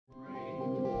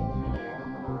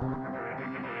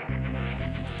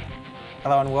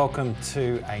Hello and welcome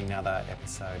to another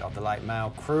episode of the Late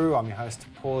Mail Crew. I'm your host,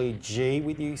 Paulie G,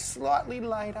 with you slightly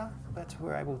later, but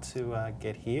we're able to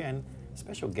get here. And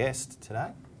special guest today,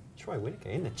 Troy Whittaker,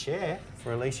 in the chair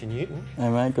for Alicia Newton. Hey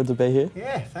mate, good to be here.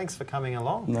 Yeah, thanks for coming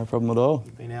along. No problem at all.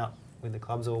 You've been out with the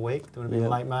clubs all week, doing a bit of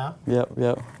late mail. Yep.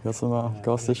 Got some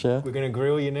goss to share. We're going to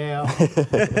grill you now.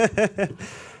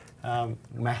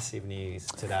 Massive news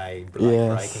today,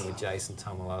 breaking with Jason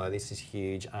Taumalolo. This is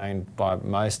huge, owned by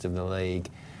most of the league,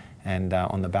 and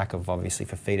on the back of obviously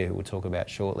Fifita, who we'll talk about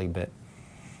shortly. But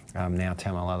now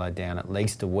Taumalolo down at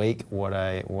least a week. What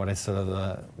are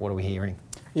we hearing?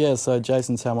 Yeah, so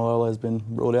Jason Taumalolo has been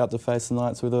ruled out to face the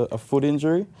Knights with a foot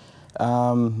injury.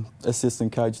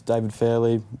 Assistant coach David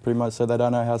Fairley pretty much said they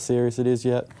don't know how serious it is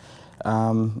yet.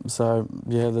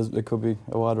 There could be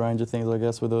a wide range of things, I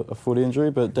guess, with a foot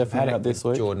injury, but definitely out this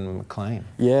week. Jordan McLean.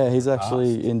 Yeah, he's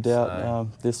actually in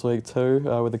doubt this week too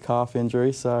with a calf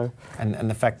injury. So and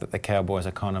the fact that the Cowboys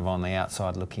are kind of on the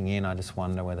outside looking in, I just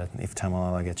wonder whether if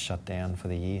Taumalolo gets shut down for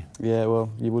the year. Yeah,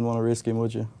 well, you wouldn't want to risk him,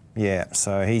 would you? Yeah,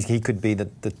 so he could be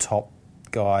the top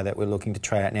guy that we're looking to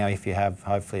trade out now. If you have,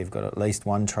 hopefully you've got at least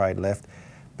one trade left.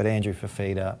 But Andrew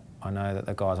Fifita, I know that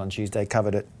the guys on Tuesday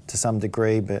covered it to some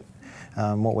degree, but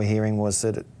what we're hearing was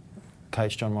that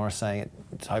Coach John Morris saying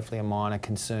it's hopefully a minor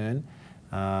concern.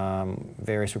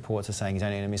 Various reports are saying he's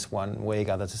only going to miss 1 week.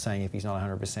 Others are saying if he's not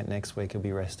 100% next week, he'll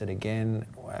be rested again.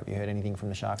 Have you heard anything from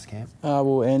the Sharks camp?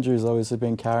 Well, Andrew's obviously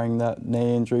been carrying that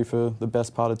knee injury for the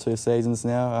best part of 2 seasons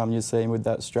now. You see him with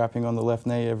that strapping on the left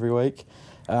knee every week.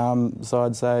 So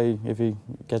I'd say if he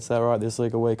gets that right this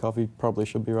week, a week off, he probably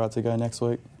should be right to go next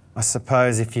week. I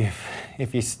suppose if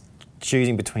you're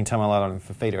choosing between Taumalolo and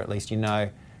Fifita, at least you know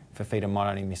Fifita might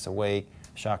only miss a week.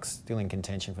 Sharks still in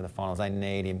contention for the finals. They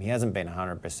need him. He hasn't been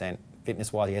 100%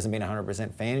 fitness-wise. He hasn't been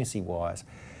 100% fantasy-wise.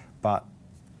 But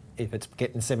if it's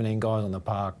getting 17 guys on the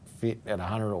park fit at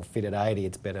 100 or fit at 80,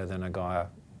 it's better than a guy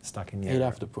stuck in He'd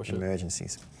have to push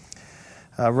emergencies.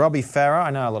 Robbie Farah,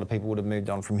 I know a lot of people would have moved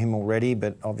on from him already,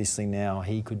 but obviously now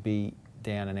he could be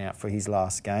down and out for his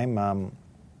last game.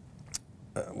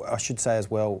 I should say as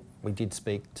well, we did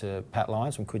speak to Pat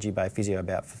Lyons from Coogee Bay Physio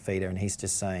about Fifita, and he's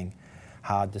just saying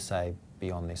hard to say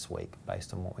beyond this week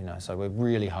based on what we know. So we're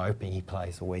really hoping he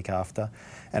plays the week after.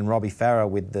 And Robbie Farah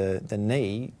with the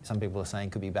knee, some people are saying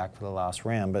could be back for the last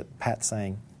round, but Pat's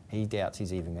saying he doubts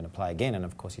he's even going to play again, and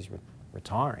of course he's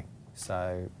retiring.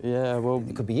 So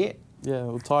it could be it. Yeah,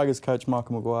 well, Tigers coach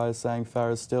Michael Maguire is saying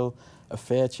Farah's still a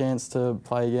fair chance to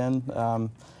play again.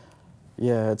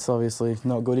 It's obviously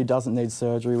not good. He doesn't need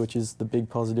surgery, which is the big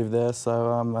positive there.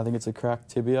 So I think it's a cracked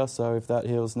tibia. So if that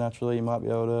heals naturally, you might be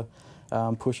able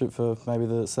to push it for maybe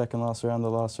the second last round, the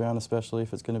last round, especially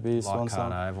if it's going to be swan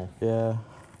song. Oval. Yeah.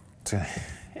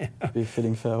 Be a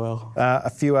fitting farewell. A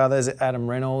few others. Adam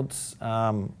Reynolds,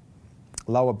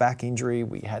 lower back injury.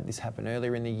 We had this happen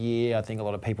earlier in the year. I think a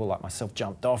lot of people like myself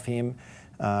jumped off him.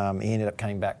 He ended up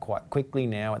coming back quite quickly.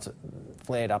 Now it's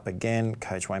flared up again.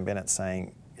 Coach Wayne Bennett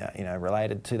saying,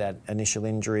 related to that initial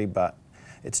injury, but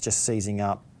it's just seizing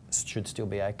up. Should still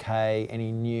be okay.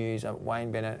 Any news?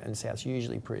 Wayne Bennett and South's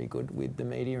usually pretty good with the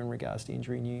media in regards to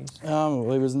injury news.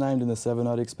 Well, he was named in the 7.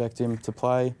 I'd expect him to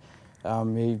play.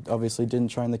 He obviously didn't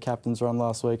train the captain's run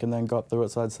last week and then got through it.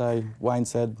 So I'd say Wayne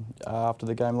said after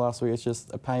the game last week it's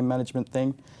just a pain management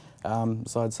thing.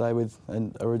 So I'd say with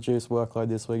a reduced workload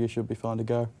this week, he should be fine to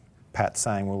go. Pat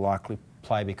saying will likely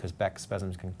play because back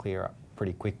spasms can clear up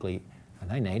pretty quickly. And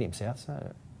they need him, South, so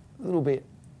a little bit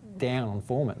down on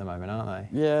form at the moment,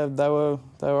 aren't they? Yeah, they were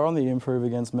on the improve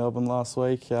against Melbourne last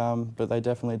week, but they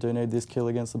definitely do need this kill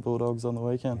against the Bulldogs on the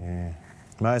weekend. Yeah.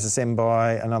 Moses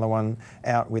Mbai, another one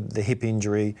out with the hip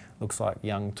injury. Looks like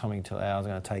young Tommy Talau is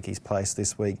going to take his place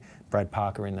this week. Brad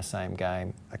Parker in the same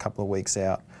game, a couple of weeks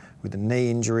out with a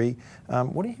knee injury.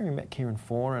 What are you hearing about Kieran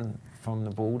Foran from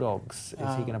the Bulldogs?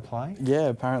 Is he going to play? Yeah,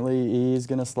 apparently he is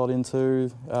going to slot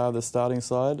into the starting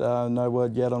side. No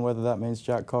word yet on whether that means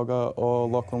Jack Cogger or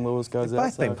Lachlan Lewis goes They've out.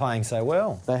 both been playing so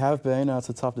well. They have been. It's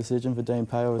a tough decision for Dean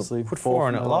Pay, obviously. Put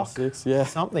Foran at lock. 6. Yeah.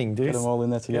 Something, dude. Get them all in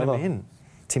there together. Get them in.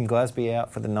 Tim Glasby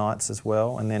out for the Knights as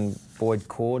well, and then Boyd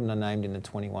Cordner named in the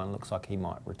 21. Looks like he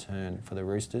might return for the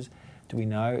Roosters. Do we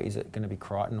know, is it going to be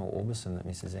Crichton or Orbison that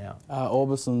misses out?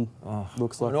 Orbison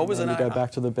looks like he's going to go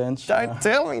back to the bench. Don't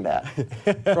tell me that.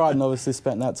 Crichton obviously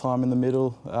spent that time in the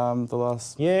middle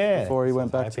before he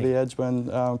went back to the edge when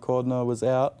Cordner was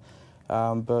out.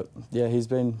 But yeah, he's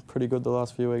been pretty good the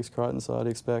last few weeks, Crichton, so I'd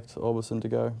expect Orbison to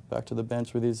go back to the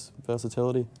bench with his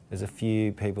versatility. There's a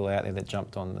few people out there that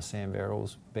jumped on the Sam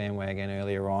Verrills bandwagon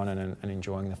earlier on and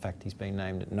enjoying the fact he's been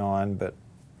named at 9, but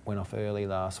went off early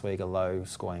last week, a low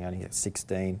scoring only at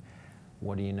 16.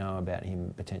 what do you know about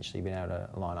him potentially being able to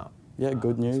line up? Yeah,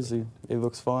 good news. He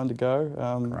looks fine to go.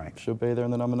 Great. Should be there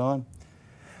in the number 9.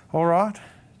 All right,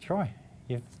 Troy,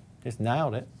 you've just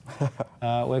nailed it.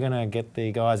 We're going to get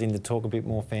the guys in to talk a bit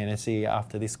more fantasy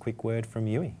after this quick word from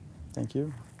Yui. Thank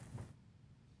you.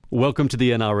 Welcome to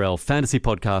the NRL Fantasy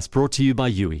Podcast, brought to you by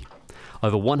Yui.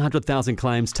 Over 100,000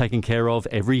 claims taken care of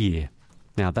every year.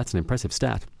 Now, that's an impressive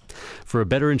stat. For a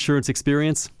better insurance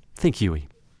experience, think Yui.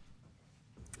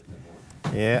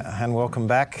 Yeah, and welcome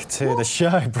back to the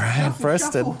show, Brad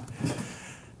Preston.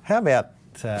 How about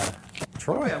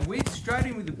Troy? Yeah, we're straight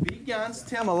in with the big guns.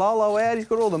 Taumalolo out. He's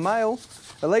got all the mail.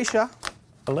 Alicia.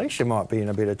 Alicia might be in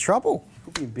a bit of trouble.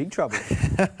 Could be in big trouble.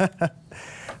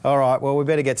 All right, well, we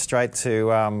better get straight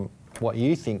to what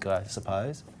you think, I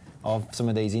suppose, of some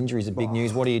of these injuries. The big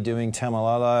news. What are you doing,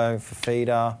 Taumalolo,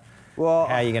 Fifita? Well,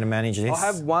 how are you going to manage this? I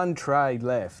have one trade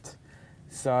left,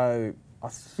 so I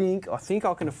think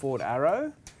I can afford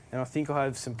Arrow, and I think I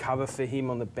have some cover for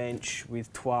him on the bench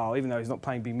with Twal. Even though he's not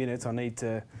playing big minutes,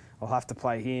 I'll have to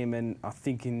play him, and I'm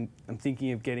thinking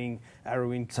of getting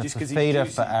Arrow in so just because Fifita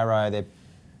for Arrow,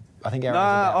 I think Arrow's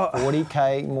about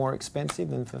 40k more expensive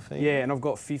than Fifita. Yeah, and I've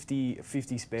got 50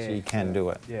 spare. So you can do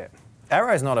it. Yeah.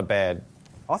 Arrow's not a bad...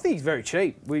 I think he's very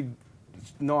cheap.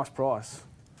 Nice price.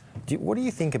 What do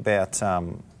you think about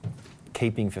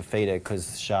keeping Fifita,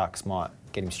 because Sharks might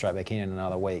get him straight back in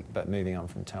another week, but moving on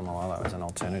from Taumalolo as an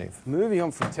alternative? Moving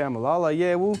on from Taumalolo,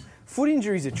 yeah, well, foot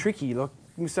injuries are tricky. Like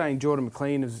you were saying, Jordan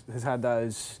McLean has had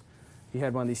those. He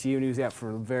had one this year and he was out for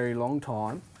a very long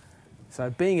time. So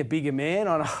being a bigger man,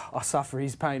 I suffer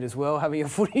his pain as well. Having a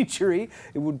foot injury,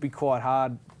 it would be quite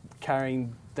hard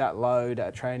carrying that load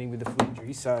at training with a foot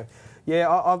injury. So, yeah,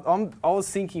 I was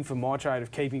thinking for my trade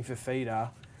of keeping Fifita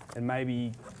and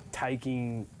maybe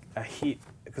taking a hit,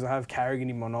 because I have Carrigan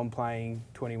in my non-playing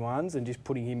 21s, and just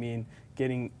putting him in,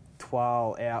 getting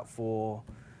Twal out for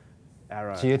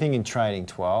Arrow. So you're thinking trading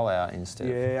Twal out instead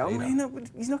of Yeah, Fifita? I mean,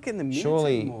 he's not getting the minutes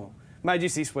Surely anymore. Maybe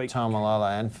just this week.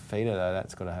 Taumalolo and Fifita, though,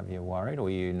 that's got to have you worried, or are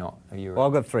you not? Well,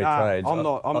 I've got 3 trades. I'm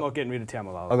not getting rid of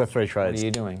Taumalolo. I've got 3 What trades. are you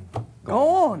doing? Go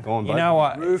on. Go on, You bud. know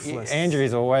what? Ruthless.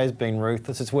 Andrew's always been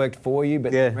ruthless. It's worked for you,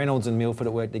 but Yeah. Reynolds and Milford, it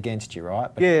worked against you,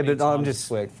 right? Yeah, how many but I'm times just it's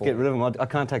worked for get you? rid of him. I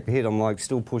can't take the hit. I'm like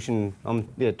still pushing. I'm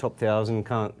top 1,000.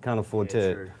 Can't afford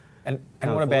to. True. And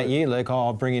Can't what about afford it. you, Luke? Oh,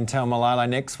 I'll bring in Taumalolo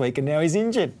next week, and now he's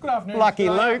injured. Good afternoon. Lucky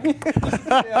Australia. Luke.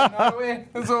 Yeah, nowhere.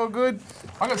 It's all good.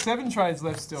 I got 7 trades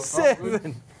left still. So I'm good.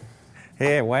 7.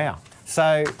 Yeah, wow.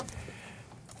 So,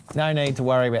 no need to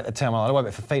worry about the Taumalolo. What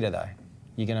about Fifita, though?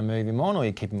 You going to move him on, or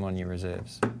you keep him on your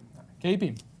reserves? Keep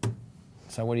him.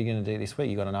 So what are you going to do this week?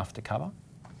 You got enough to cover?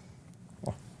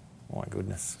 Oh, my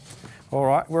goodness. All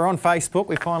right, we're on Facebook.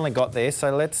 We finally got there.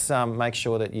 So let's make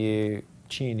sure that you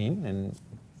tune in and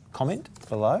comment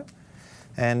below.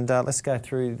 And let's go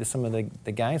through some of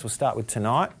the games. We'll start with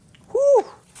tonight. Whew.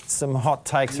 Some hot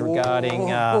takes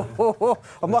regarding...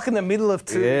 I'm like in the middle of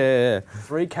 2 Yeah.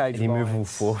 3 cage The immovable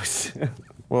lines. force.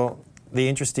 well, the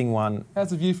interesting one...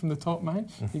 How's the view from the top, mate?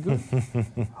 You good?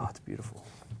 Oh, it's beautiful.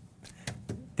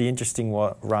 The interesting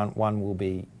one will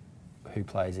be who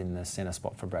plays in the centre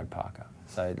spot for Brad Parker.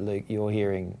 So, Luke, you're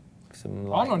hearing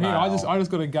some... I'm not here. I mail.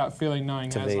 just got a gut feeling knowing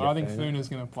Tavita Hasler. I think Funa. Funa's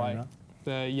going to play. Funa.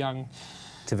 The young...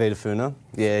 Tavita Funa.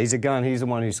 Yeah, he's a gun. He's the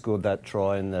one who scored that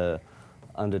try in the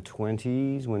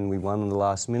under-20s when we won in the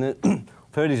last minute. I've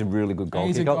heard he's a really good goal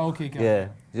He's a kicker. goal kicker.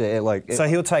 Yeah, like... So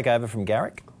he'll take over from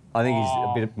Garrick? I think he's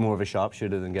Oh. a bit more of a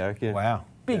sharpshooter than Garrick, yeah. Wow.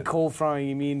 Big call throwing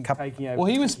him in, taking over. Well,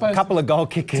 he was A supposed couple of goal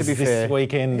kickers To be this fair.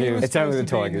 weekend. he who- was It's only supposed the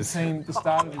to be in Tigers. the team at the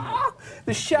start of the year.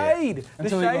 The shade. The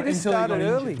Until he got- shade has until he got started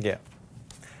early. injured. Yeah.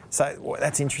 So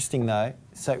that's interesting, though.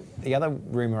 So the other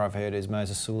rumour I've heard is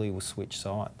Moses Sully will switch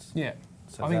sides. Yeah.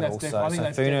 So I think that that's also, I think so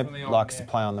that's Funa definitely on, likes yeah.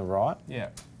 to play on the right. Yeah.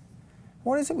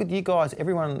 What is it with you guys?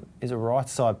 Everyone is a right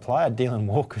side player. Dylan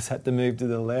Walker's had to move to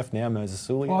the left now. Moses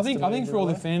Sully. Well, I has think to move to for all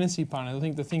the left. fantasy punters, I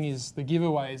think the thing is the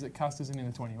giveaway is that Custer's in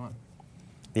the 21.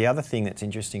 The other thing that's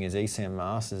interesting is Esam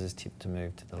Masters is tipped to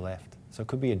move to the left. So it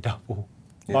could be a double.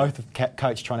 Yeah. Both of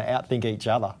coach trying to outthink each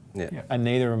other. Yeah. Yeah. And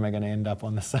neither of them are going to end up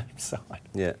on the same side.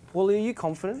 Yeah. Well, are you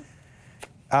confident?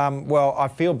 Well, I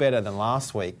feel better than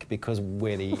last week because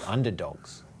we're the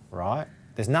underdogs, right?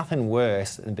 There's nothing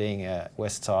worse than being a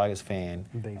West Tigers fan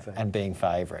and being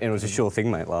favourite. And it was a sure thing,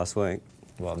 mate, last week.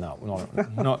 Well, no, not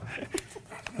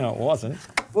no, it wasn't.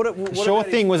 What Sure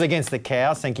about thing was against the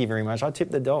cows. Thank you very much. I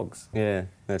tipped the dogs. Yeah,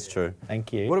 that's true.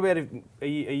 Thank you. What about if are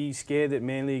you scared that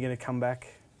Manly are going to come back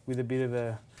with a bit of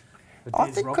a I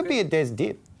Des think it rocket? could be a Des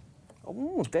dip.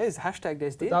 Oh, Des, hashtag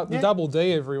Des did. The double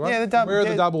D, everyone. Yeah, the double- We're yeah.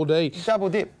 the double D. Double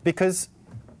dip because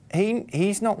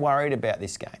he's not worried about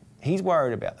this game. He's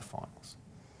worried about the finals.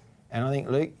 And I think,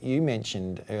 Luke, you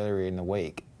mentioned earlier in the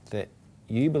week that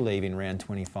you believe in round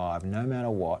 25, no matter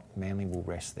what, Manly will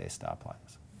rest their star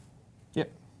players. Yep.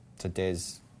 So Des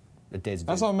That's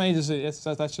do. not me. That's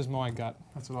just my gut.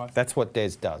 That's what I think. That's what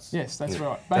Des does. Yes, that's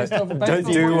right. Based off what based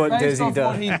Desi off does.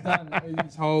 what he's done,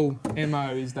 his whole MO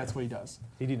is that's what he does.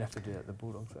 He didn't have to do that at the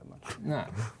Bulldogs that much. No.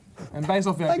 And based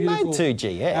off our They made beautiful, 2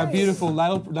 GS. our beautiful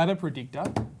ladder predictor,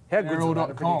 How good's the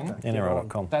ladder NRL.com, predictor?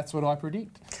 NRL.com. that's what I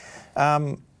predict.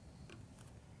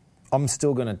 I'm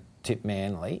still going to tip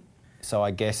Manly. So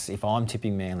I guess if I'm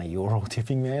tipping Manly, you're all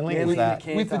tipping Manly. Manly Is that?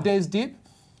 in With the Des dip,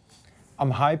 I'm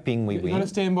hoping we you win. got to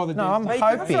stand by the No, Des I'm dip. Hey, you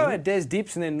can't hoping. throw out Des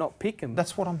dips and then not pick him.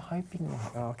 That's what I'm hoping.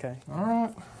 Oh, okay. All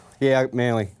right. Yeah,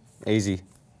 Manly. Easy.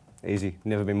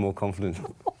 Never been more confident.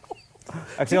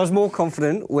 Actually, I was more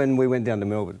confident when we went down to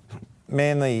Melbourne.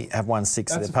 Manly have won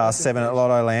 6 of That's their past a 7 at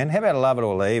Lotto Land. How about love it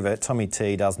or leave it? Tommy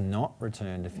T does not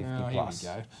return to 50 Oh, here plus. we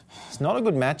go. It's not a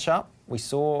good matchup. We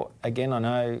saw, again, I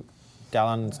know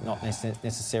Dallon's not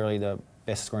necessarily the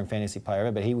best scoring fantasy player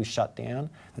ever, but he was shut down.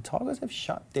 The Tigers have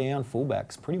shut down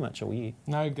fullbacks pretty much all year.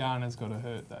 No Garner's got to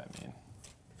hurt though, man.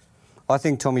 I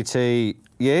think Tommy T,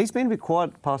 he's been a bit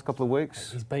quiet the past couple of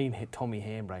weeks. He's been Tommy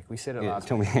Handbrake. We said it Yeah, last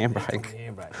Tommy week. Handbrake. Tommy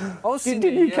Handbrake. I was Did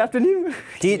you captain him?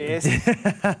 Yes.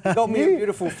 He got me a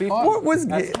beautiful 50. What was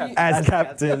as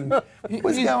captain?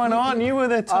 What's He's- going on? You were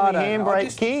the Tommy don't know.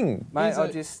 Handbrake king. Mate,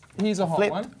 Here's Here's a hot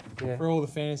Flipped. one Yeah. for all the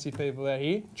fantasy people out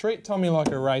here. Treat Tommy like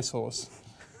a racehorse.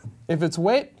 If it's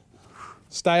wet,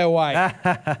 stay away.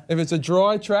 If it's a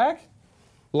dry track,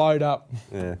 load up.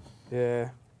 Yeah. Yeah,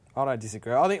 I don't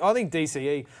disagree. I think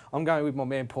DCE. I'm going with my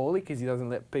man Paulie because he doesn't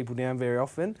let people down very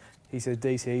often. He says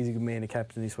DCE is a good man to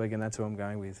captain this week, and that's who I'm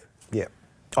going with. Yeah.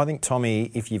 I think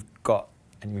Tommy, if you've got,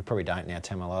 and we probably don't now,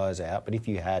 Tamalolo's out, but if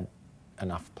you had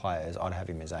enough players, I'd have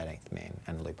him as 18th man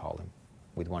and loophole him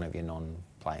with one of your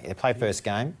non-playing. They play first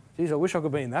game. Jeez, I wish I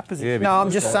could be in that position. Yeah, No,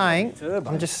 I'm just saying. Turbo.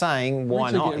 I'm just saying, why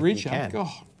Richer not? get If richer. you can.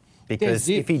 God. Because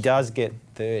Des if he does get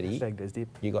 30, Hashtag Des Dip.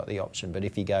 you got the option. But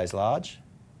if he goes large,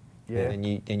 Yeah. then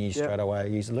you straight away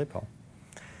use the loophole.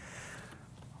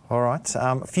 All right.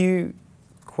 A few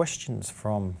questions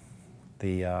from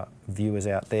the viewers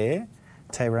out there.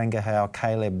 Terangahau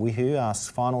Caleb Wihu asks,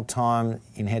 final time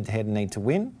in head-to-head need to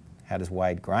win. How does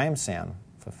Wade Graham sound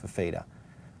for Fafita?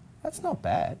 That's not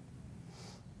bad.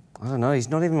 I don't know, he's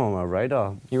not even on my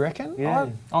radar. You reckon? Yeah.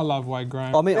 I love Wade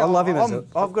Graham. I mean, I love him as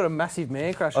I've got a massive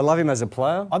man crush. I love him as a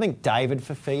player. I think David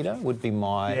Fafita would be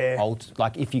my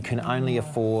like if you can only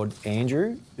afford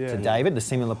Andrew to David, the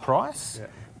similar price. Yeah.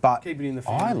 But Keep it in the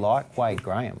I family. like Wade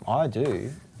Graham. I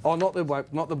do. Oh, not the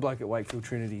bloke at Wakefield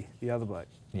Trinity. The other bloke.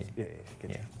 Yeah. Yeah.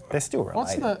 Yeah. They're still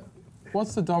related.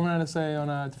 What's the Dominator say on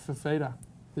Fafita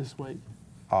this week?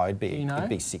 Oh, it'd be You know? it'd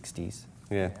be 60s.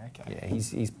 Yeah. Okay. Yeah,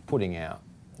 he's putting out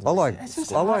I like It's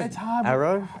just I hard. like It's hard.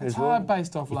 Arrow It's as well. hard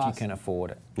based off if you last. can afford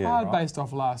it. Yeah. hard right. based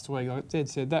off last week. Like Ted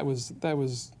said, that was.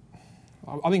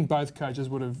 I think both coaches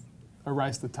would have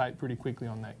erased the tape pretty quickly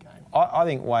on that game. I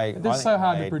think Wade. It's I just think so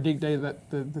hard to Wade- predict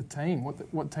the team.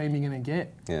 What team you're going to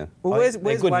get? Yeah. Well, I where's think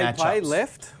they're good Wade play matchups.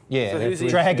 left? Yeah, So the who's he?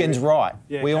 Dragons right.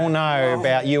 Yeah, we all okay. know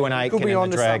about you and Could Aitken be and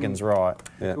onto the Dragons something. right.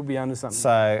 Yeah. Could be under something. So,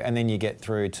 and then you get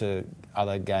through to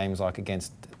other games like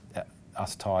against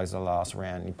us Tigers the last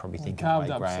round. You're probably thinking carved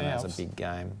Wade up Graham has Souths. a big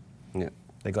game. Yeah.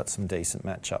 They got some decent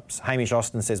matchups. Hamish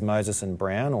Austin says Moses and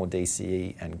Brown or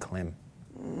DCE and Clem.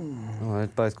 Oh, they're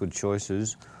both good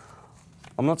choices.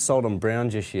 I'm not sold on Brown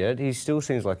just yet. He still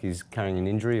seems like he's carrying an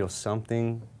injury or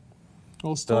something.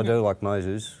 Well, But still I do like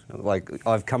Moses. Like,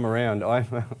 I've come around. I'm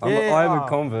Yeah, a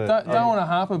convert. don't want to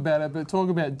harp about it, but talk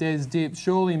about Des dip.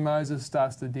 Surely Moses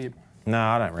starts to dip. No,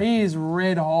 I don't reckon. He is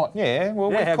red hot. Yeah,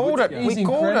 well, Yeah, we how called good's it. he? We He's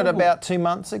called it incredible. about 2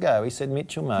 months ago. We said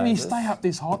Mitchell Moses. Can he stay up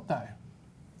this hot though?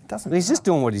 Doesn't He's just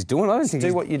doing what he's doing. I don't think do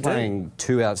he's what you do. playing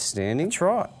too outstanding. That's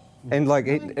right. And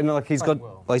he's got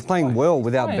he's playing well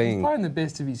without He's being playing the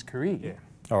best of his career. Yeah.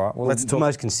 All right. Well, let's the talk.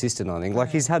 most consistent. I think. Like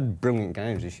he's had brilliant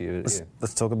games this year. Yeah.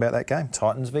 Let's talk about that game.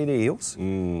 Titans v the Eels,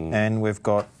 and we've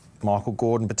got Michael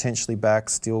Gordon potentially back,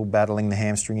 still battling the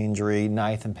hamstring injury.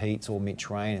 Nathan Peets or Mitch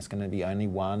Rain. It's going to be only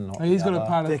one. Not He's the got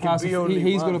to other. There can pass. be only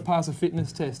He's got to one. pass a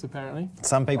fitness test apparently.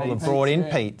 Some people have Peets, brought in yeah.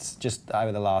 Peets just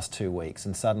over the last 2 weeks,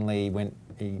 and suddenly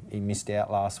he missed out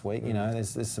last week. You know,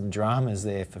 there's some dramas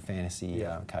there for fantasy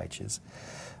coaches.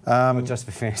 Not just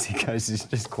for fantasy coaches,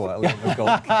 just quietly on the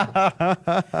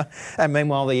golf. And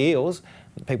meanwhile, the Eels,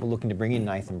 people looking to bring in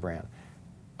Nathan Brown.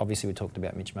 Obviously, we talked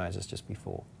about Mitch Moses just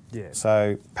before. Yeah.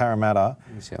 So Parramatta,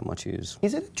 Let me see how much he is.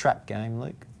 is it a trap game,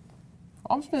 Luke?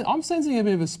 I'm sensing a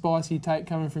bit of a spicy take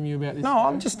coming from you about this. No,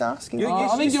 I'm just asking.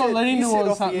 I think you're leaning you said towards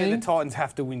off the air something. the Titans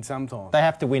have to win sometime. They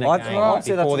have to win a I'd game say that's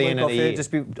before a the week end of off the air.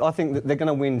 year. I think that they're going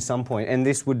to win some point, and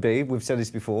this would be, we've said this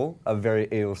before, a very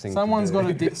Eels thing. Someone's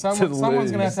got to.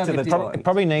 Someone's going to have to a the dip. top. It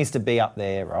probably needs to be up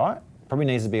there, right? Probably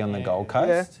needs to be on the Gold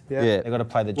Coast. Yeah. Yeah. They've got to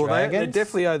play the Well, Dragons. they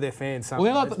definitely owe their fans something.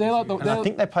 Well, they're like the and I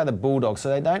think they play the Bulldogs, so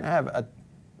they don't have a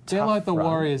they're tough like the run.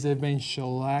 Warriors. They've been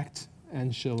shellacked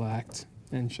and shellacked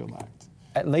and shellacked.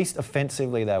 At least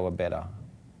offensively, they were better.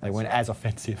 They weren't as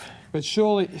offensive. But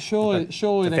surely they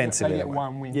defensively get they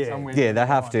one win Yeah. somewhere. Yeah, they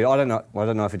have to. I don't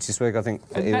know if it's this week. I think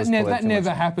the Eels pull out That too much. never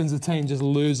happens. The team just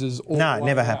loses. All No, it the way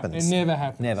never out. happens. It never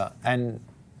happens. Never. And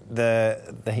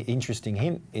the interesting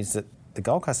hint is that the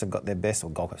Gold Coast have got their best, or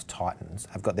Gold Coast Titans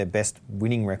have got their best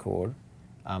winning record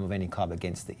of any club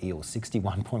against the Eels,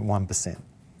 61.1%.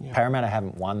 Yeah. Parramatta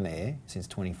haven't won there since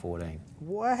 2014.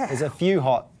 Wow. There's a few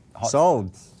hot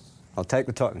Sold. I'll take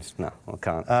the Titans. No, I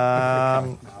can't.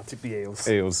 I'll tip the Eels.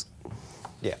 Eels.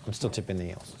 Yeah, I'm still tipping the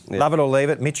Eels. Yeah. Love it or leave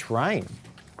it. Mitch Rain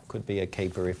could be a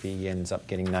keeper if he ends up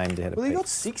getting named ahead of Well, he Pete. got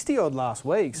 60 odd last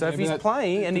week. So Yeah, if but he's that-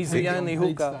 playing and he's the depends only on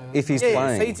Pete's hooker, though. If he's yeah,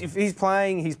 playing. if he's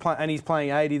playing, and he's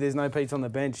playing 80. There's no Pete's on the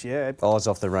bench. Yeah. I was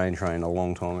off the rain train a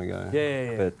long time ago.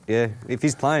 Yeah. But yeah, if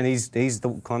he's playing, he's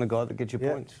the kind of guy that gets you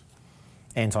Yeah. points.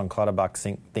 Anton Clutterbuck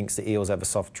thinks the Eels have a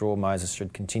soft draw. Moses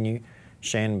should continue.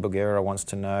 Shan Bugera wants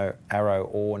to know Arrow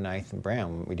or Nathan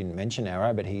Brown. We didn't mention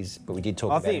Arrow, but we did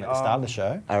talk I about him think, at the start of the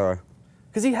show. Arrow.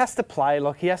 Because he has to play.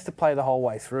 He has to play the whole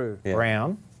way through. Yeah.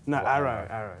 Brown. No,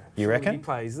 Arrow. You Sure, reckon? He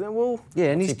plays. Well, Yeah,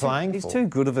 and What's he's he playing He's for? too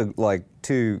good of a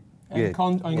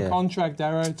And yeah. contract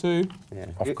Arrow too. Yeah.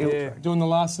 yeah. Doing the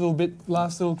last little.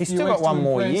 He's few still weeks got one to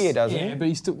more impress. year, doesn't yeah, he? but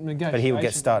he's still negotiating. But he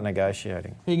will start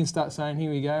negotiating. He can start saying,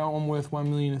 "Here we go. I'm worth $1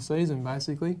 million a season,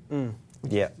 basically."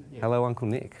 Yeah. Hello, Uncle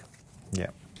Nick. Yeah.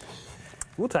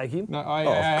 We'll take him. No,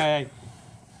 hey.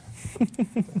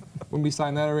 Wouldn't be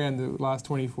saying that around the last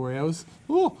 24 hours.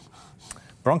 Ooh.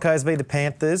 Broncos v the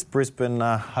Panthers. Brisbane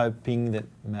hoping that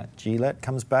Matt Gillett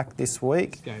comes back this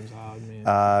week. This game's hard,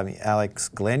 man. Alex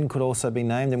Glenn could also be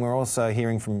named, and we're also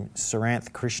hearing from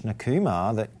Saranth Krishna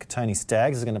Kumar that Tony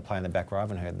Staggs is going to play in the back row. I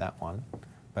haven't heard that one.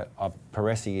 But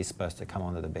Paresi is supposed to come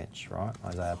onto the bench, right?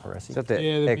 Isaiah Paresi. Is that the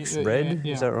Yeah, ex-Red?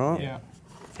 yeah, Is that right? Yeah.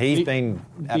 He's Big- been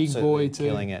big absolutely boy too.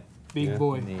 killing it Big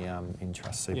boy. in the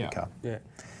Intrust Super Yeah. Cup. Yeah.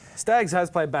 Staggs has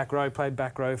played back row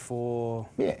for.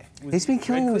 Yeah. He's been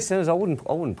killing the Redcliffe? Centres. I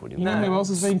wouldn't put him. You know who else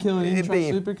has been killing It'd Intrust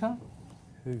be- Super Cup?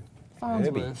 Who?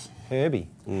 Farnsworth. Herbie.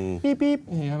 Mm. Beep, beep.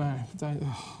 Yeah, I know.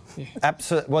 Yeah.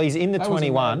 Absolutely. Well, he's in the That was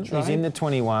a 21. bad He's trade. in the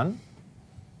 21.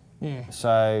 Yeah.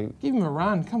 So Give him a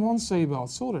run. Come on, Seabold.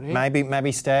 Sort it out.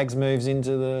 maybe Staggs moves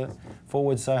into the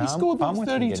forward. So He scored like Palmer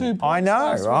can get 32 it. points. I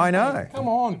last know. I week, know. man. Come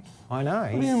on. I know.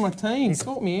 Put him in my team.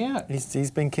 Sort me out.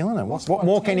 He's been killing it. Lost What by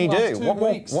more 10 can he last do? 2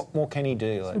 weeks. What more can he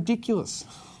do? Like, Ridiculous.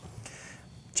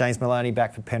 James Maloney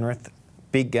back for Penrith.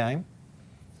 Big game.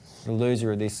 The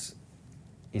loser of this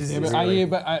is Yeah, really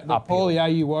but uphill. Paulie, are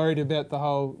you worried about the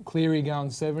whole Cleary going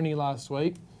 70 last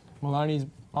week? Maloney's,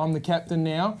 I'm the captain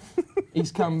now.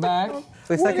 He's come back.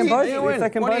 If they can both, if they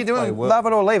can What are you both play doing? well. Love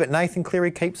it or leave it. Nathan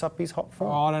Cleary keeps up his hot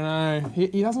form. Oh, I don't know.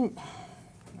 He doesn't.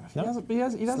 No? He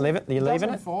doesn't. Leave it? You're he leaving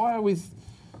doesn't it? fire with.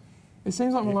 It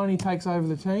seems like Maloney takes over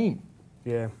the team.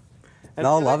 Yeah.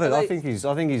 No, I love it. I think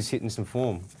he's hitting some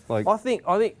form. Like I think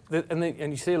that,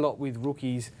 and you see a lot with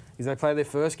rookies is they play their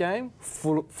first game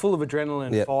full of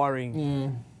adrenaline, Yep. firing, Yeah.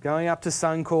 going up to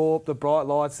Suncorp, the bright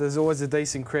lights. There's always a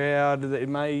decent crowd. That it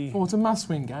may, Well, it's a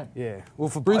must-win game. yeah. Well,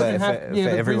 for Brisbane for- have, for yeah,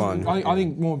 but everyone, Brisbane, I yeah.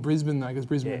 think more Brisbane though, because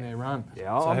Brisbane Yeah. their run.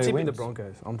 yeah, So I'm who tipping the wins?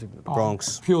 Broncos. I'm tipping the Oh,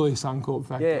 Broncos. Bronx. Purely Suncorp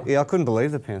factor. Yeah. I couldn't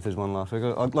believe the Panthers won last week.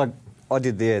 I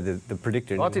did the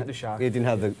predictor. I tipped the Sharks. He didn't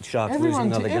have the Sharks losing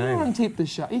another Everyone game. tipped the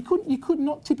shot. You could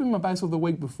not tip him based off the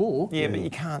week before. Yeah, but you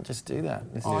can't just do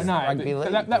that. This I is know, rugby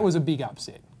but league. that was a big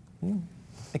upset.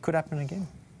 It could happen again.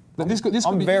 But this could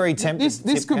I'm be, very tempted This, to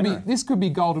this tip could Penrith. be this could be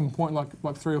golden point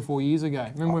like 3 or 4 years ago.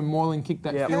 Remember when Moylan kicked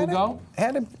that Yeah. field goal?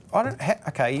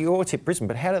 Okay, you all tip Brisbane,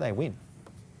 but how do they win?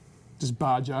 Just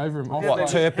barge over him. What,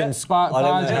 Turpin's... Barge I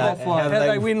don't know him how- offload. How did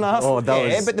they win last? Oh, that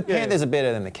Yeah, was, but the Panthers are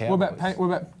better than the Cowboys. What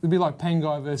about it'd be like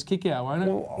Pangai versus Kickow, won't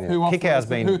it? Well, Kickout's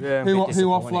been who, a bit who disappointing.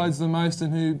 offloads the most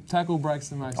and who tackle breaks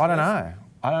the most? I don't know.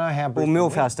 I don't know how well, Brisbane Milf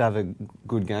win. has to have a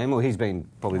good game. Well, he's been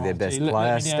probably their best Gee, let player. me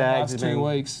down the Staggs last has 2 been.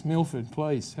 weeks. Milford,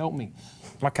 please help me.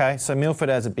 Okay, so Milford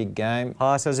has a big game.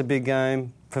 Haas has a big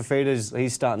game. Fafita's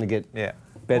he's starting to get Yeah.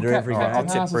 better every Captain game. I'll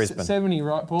tip Haas is Brisbane. 70,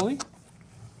 right, Paulie?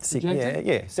 Yeah, Projected?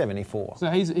 yeah, 74. So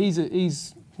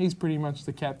he's He's pretty much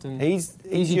the captain. He's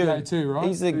your go-to, right?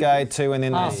 He's the go-to, and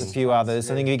then there's Haas. a few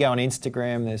others. I think if you go on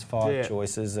Instagram, there's 5 Yeah.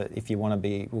 choices. That if you want to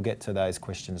be, we'll get to those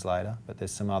questions later. But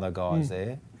there's some other Hmm. guys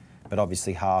there. But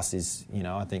obviously Haas is,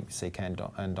 I think CK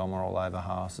and Dom are all over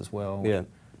Haas as well. Yeah.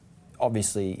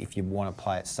 Obviously, if you want to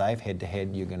play it safe,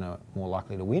 head-to-head, you're going to more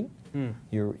likely to win.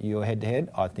 You're head-to-head.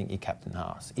 I think you captain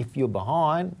Haas. If you're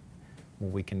behind,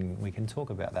 well, we can talk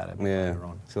about that a bit later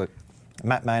on. So,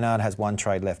 Matt Maynard has 1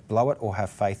 trade left. Blow it or have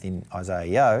faith in Isaiah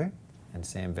Yeo, and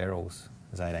Sam Verrills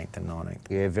is 18th and 19th.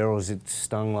 yeah, Verrills, it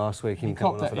stung last week. He Him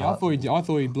copped coming that. off at I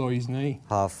thought he'd blow his knee.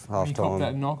 half He copped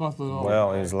that time. knock. I thought,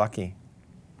 Well, he was lucky.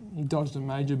 he dodged a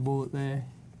major bullet there.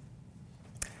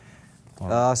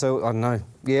 So, I don't know.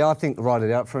 Yeah, I think write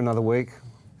it out for another week.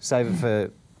 Save it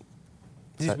for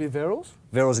Is this with Verrills?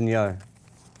 Verrills and Yo.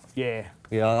 Yeah.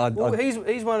 Yeah, Well, I'd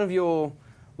he's one of your,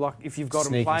 like, if you've got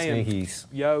him sneaky playing. sneakies.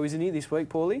 Yo, isn't he, this week,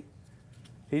 Paulie?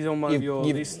 He's on one of your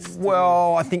lists.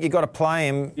 Well, I think you've got to play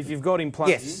him. If you've got him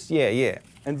playing. Yes, yeah.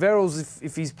 And Verrills,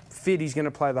 if he's fit, he's going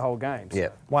to play the whole game. So. Yeah.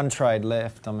 1 trade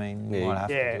left. I mean, you Yeah. might have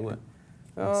Yeah. to do it.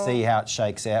 And see how it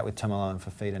shakes out with Tamalolo and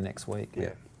Fafita next week.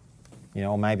 Yeah.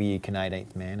 Or maybe you can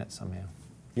 18th man it somehow.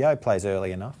 Yo plays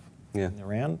early enough Yeah. in the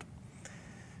round.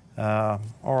 All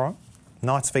right.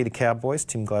 Knights v the Cowboys.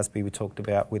 Tim Glasby we talked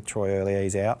about with Troy earlier.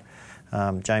 He's out.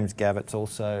 James Gavitt's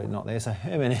also not there. So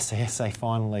Herman SASA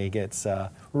finally gets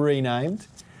renamed.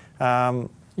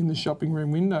 In the shopping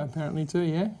room window, apparently, too,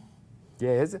 yeah?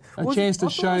 Yeah. A chance to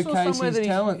showcase his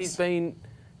talents. He's been,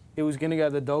 it was going to go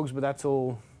to the Dogs, but that's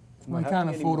all. They can't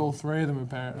afford all 3 of them,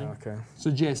 apparently. Okay.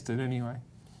 Suggested, anyway.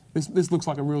 This looks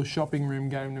like a real shopping room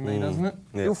game to me, doesn't it?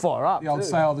 Yeah. He'll fire up. The old too.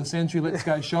 sale of the century, let's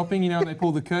go shopping. When they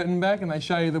pull the curtain back and they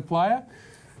show you the player.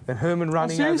 And Herman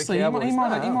running Seriously, over the he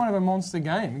Cowboys. might have a monster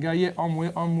game and go, yeah, I'm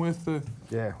worth the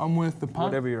Yeah. I'm worth the punt.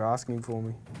 Whatever you're asking for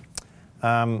me.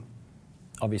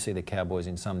 Obviously, the Cowboys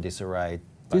in some disarray.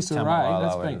 Both Disarray.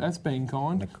 Tamalolo and That's been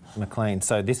kind. McLean.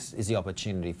 So this is the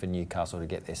opportunity for Newcastle to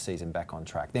get their season back on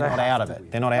track. They're They not have out of to it. win.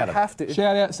 They're not out They of it. have to.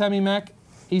 Shout out Sammy Mack.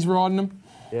 He's riding them.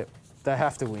 Yep. They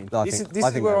have to win. I This think- is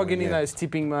I think where they I get win, in yeah. those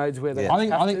tipping modes where they Yeah.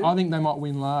 I think they might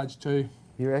win large too.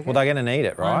 You reckon? Well, they're going to need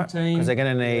it, right? team. Because they're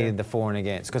going to need the for and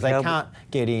against. Because they Cowboy- can't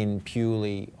get in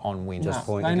purely on wins. Just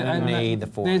point. They're And- going to and need the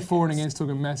for. Their for and against took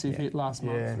a massive hit last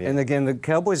Yeah. month. And again, the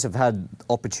Cowboys have had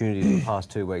opportunities in the past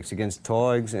 2 weeks against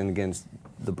Tigers and against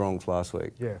the Bronx last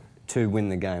week Yeah. to win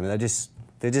the game. And they just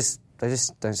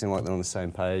don't seem like they're on the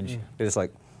same page. They're just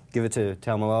like, give it to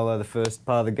Tamalolo the first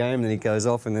part of the game, and then he goes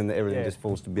off, and then everything Yeah. just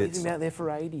falls to He's bits. been out there for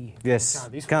 80. Yes,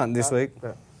 can't this week.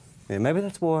 But- Yeah, maybe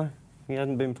that's why he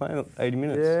hasn't been playing 80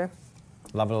 minutes. Yeah.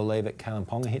 Love it or leave it. Callum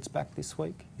Ponga hits back this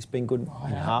week. He's been good in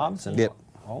yeah. halves. And Yep.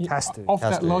 Oh, Has to. Off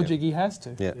Has that to, yeah. logic, he has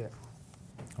to. Yeah. Yeah.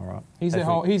 all right. He's their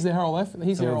whole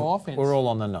offense. We're all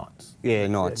on the Knights. Yeah,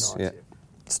 Knights. Yeah, Yeah. Knights,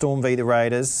 Storm v the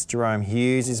Raiders. Jerome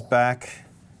Hughes is back.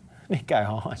 Nico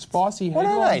Hines. Spicy What do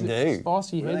headlines. they do?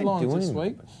 Spicy What are they headlines this doing?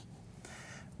 week.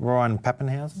 Ryan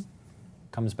Pappenhausen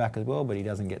comes back as well, but he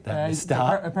doesn't get that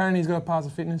start. Apparently, he's got to pass a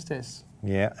fitness test,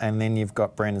 Yeah, and then you've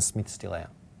got Brandon Smith still out.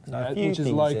 So a few which is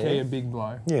things low key there. a big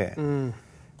blow. Yeah.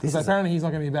 Because apparently he's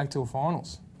not going to be back till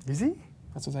finals. Is he?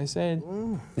 That's what they said.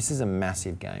 This is a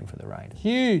massive game for the Raiders.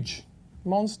 Huge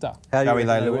monster. How do you Joey reckon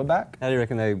they Leilua win- back. How do you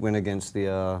reckon they win against the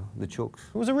Chooks?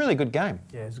 It was a really good game,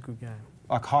 Yeah, it's a good game.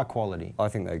 like high quality. I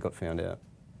think they got found out.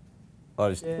 I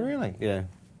just, Yeah. Really? yeah.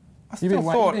 I You've still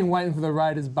thought. been waiting for the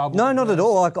Raiders bubble. No, not at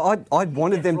all. Like I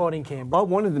wanted Yeah, them. fraud in Canberra. I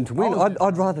wanted them to win.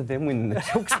 I'd rather them win than the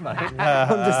Chooks, mate.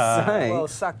 I'm just saying. Well,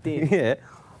 sucked in. Yeah.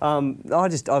 I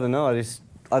don't know.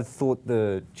 I thought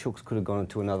the Chooks could have gone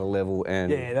to another level,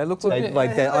 and Yeah, they look They-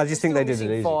 like that- I just think they did still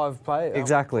it missing easy. 5 players.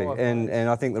 exactly. 5 And players.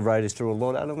 I think the Raiders threw a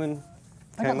lot at them and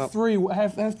They came got up. they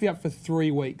have to be up for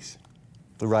 3 weeks.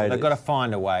 The Raiders. They've got to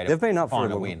find a way to They've been up for find a a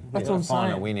little win. bit. That's They've what I'm got to find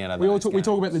saying. a win out of we those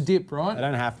talk about the games. dip, right? They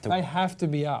don't have to. They have to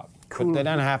be up. But they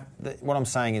don't have. What I'm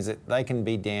saying is that they can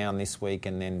be down this week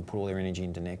and then put all their energy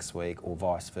into next week, or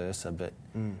vice versa. But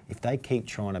if they keep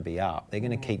trying to be up, they're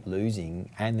going to keep losing,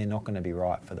 and they're not going to be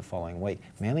right for the following week.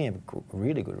 Manly have a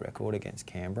really good record against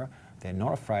Canberra. They're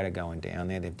not afraid of going down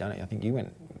there. They've done it. I think you went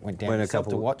down Went a yourself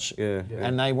to couple- watch, yeah.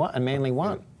 and they won. And Manly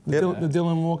won. The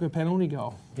Dylan Walker penalty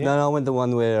goal. No, I went the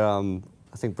one where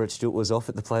I think Brett Stewart was off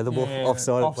at the play the ball,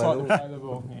 offside. at play the to ball. play the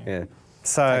ball. Yeah. Yeah,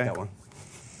 So take that one.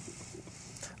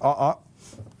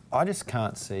 I just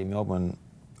can't see Melbourne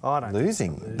I don't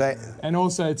losing. They, And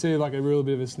also too, like a real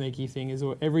bit of a sneaky thing is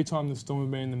every time the Storm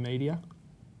have been in the media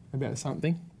about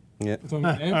something, Yeah.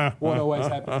 what always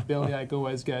happens, Bellyache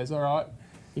always goes, all right,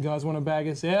 You guys want to bag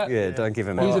us out? Yeah, don't give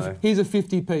him Here's a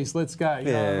 50 piece. Let's go. You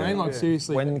know what I mean? Like,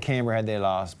 seriously. When Canberra had their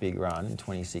last big run in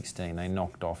 2016, they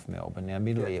knocked off Melbourne. Now,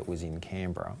 admittedly, it was in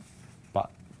Canberra, but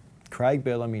Craig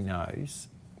Bellamy knows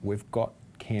we've got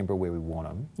Canberra where we want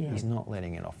them. Yeah. He's not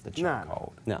letting it off the No.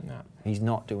 chokehold. No. He's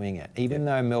not doing it. Even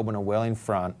though Melbourne are well in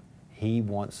front, he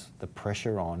wants the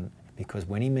pressure on because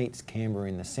when he meets Canberra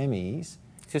in the semis,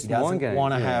 Just he mind doesn't game,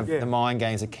 want to yeah. have Yeah. the mind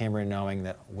games of Canberra knowing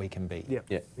that we can beat.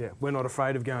 Yeah. We're not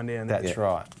afraid of going down there. That's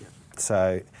right.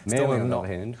 So, Manly, Storm on have the not. other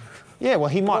hand. Yeah, well,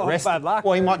 he might Oh, rest. bad luck.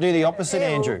 Well, he might do the opposite, Yeah,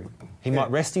 well- Andrew. He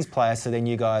might rest his players, so then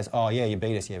you guys, oh yeah, you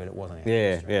beat us, yeah, but it wasn't.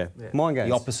 Yeah. Mind games.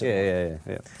 The opposite.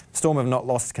 Yeah. Storm have not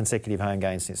lost consecutive home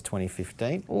games since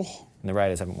 2015, Oh. and the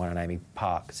Raiders haven't won at Amy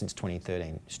Park since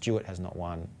 2013. Stewart has not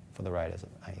won for the Raiders at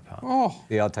Amy Park. Oh,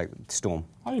 Yeah, I'll take Storm.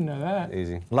 I didn't know that.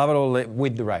 Easy. Love it or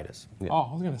with the Raiders. Yeah. Oh,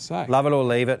 I was going to say. Love it or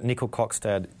leave it. Nickel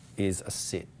Cockstad is a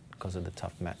sit because of the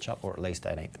tough matchup, or at least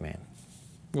 18th man.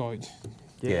 Oh,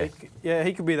 Yeah,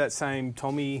 he could be that same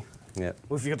Tommy. Yeah.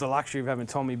 Well, if you've got the luxury of having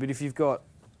Tommy, but if you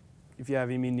have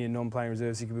him in your non-playing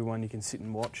reserves, he could be one you can sit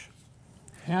and watch.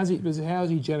 how's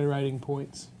he generating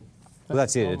points? Well,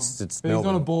 that's it. the It's problem. But he's not a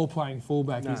Melbourne. ball-playing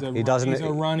fullback. No. He's a, He doesn't- he's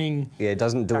a running... Yeah,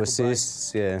 doesn't do Tackle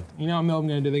assists. Yeah. You know what Melbourne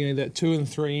going to do? They're going to do that 2 and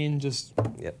 3 in, just...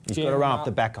 Yep. He's Jam got to run up. off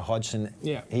the back of Hodgson.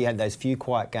 Yeah. He had those few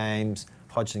quiet games.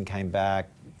 Hodgson came back.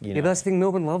 You know, Yeah, but that's the thing.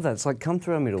 Melbourne love that. It's like come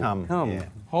through our middle. Come, yeah.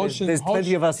 Hodgson, There's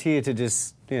plenty of us here to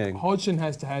just Hodgson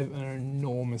has to have an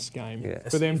enormous game Yeah.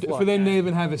 for them to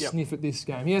even have a sniff at this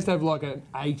game. He has to have like an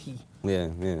 80. Yeah.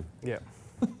 Yeah.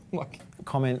 Like,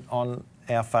 comment on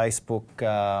our Facebook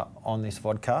on this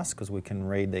vodcast because we can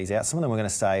read these out. Some of them we're going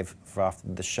to save for after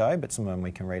the show, but some of them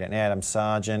we can read out now. Adam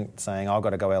Sargent saying, I've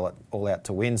got to go all out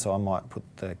to win, so I might put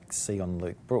the C on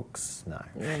Luke Brooks. No.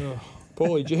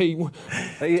 Paulie G,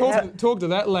 talk to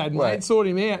that lad, mate. Wait. Sort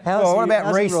him out. Well, what about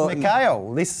how's he Reece writing?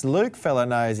 McHale? This Luke fella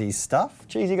knows his stuff.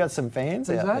 Geez, you got some fans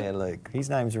Who's out that? there, Luke. His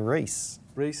name's Reece.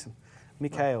 Reece,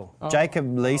 Mikhail.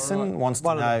 Jacob Leeson wants to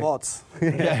One of the know. bots.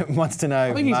 Yeah, wants to know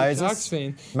I think he's a Moses. Sharks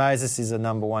fan. Moses is a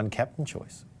number one captain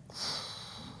choice.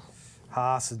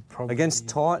 Haas would probably Against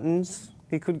Titans,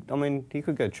 he could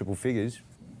go triple figures,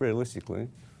 realistically.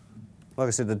 Like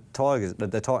I said, the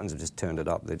Titans have just turned it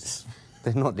up.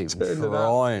 They're not even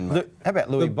trying. mate. How about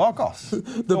Louis Bocos?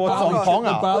 The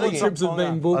Ponga. Bali trips have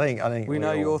been booked. I think We know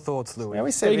all- your thoughts, Louis. Yeah,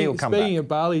 we said he'll come Speaking back. of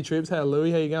Bali trips, how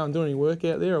Louis, how you going? Doing any work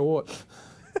out there or what?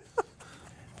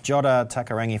 Jota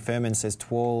Takarangi Furman says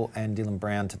Twall and Dylan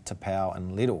Brown to Tapau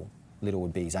and Little. Little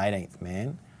would be his 18th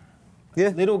man. Yeah.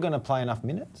 Little going to play enough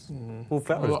minutes? Well,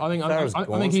 Farrah's- Well, I Farrah's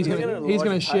think he's gone.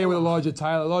 going to share with Elijah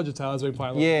Taylor. Elijah Taylor's been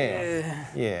playing a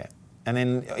lot. Yeah. And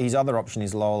then his other option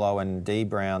is Lolo and D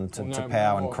Brown to Well, no,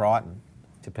 Tapau and more. Crichton.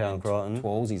 Tapau and Crichton.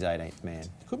 Twall's his 18th man.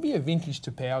 Could be a vintage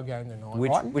Tapau game tonight.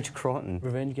 Which Crichton?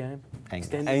 Revenge game.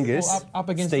 Angus. Angus. Well, up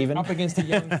against Stephen. a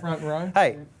young front row.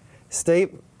 Hey,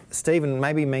 Stephen,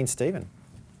 maybe means Stephen.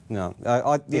 No.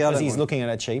 Because he's looking at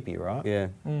a cheapie, right? Yeah.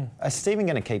 Is Stephen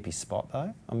going to keep his spot,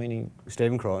 though? I mean,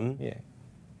 Stephen Crichton. yeah.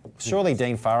 Surely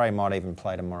Dean Farray might even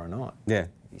play tomorrow night. Yeah.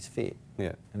 He's fit.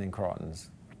 Yeah. And then Crichton's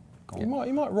He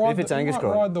gone. might ride. If it's he Angus might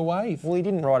Crichton. ride the wave. Well, he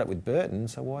didn't ride it with Burton,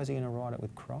 so why is he going to ride it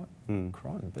with Crichton?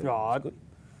 Crichton, Burton. Oh, good.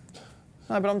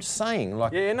 No, but I'm just saying,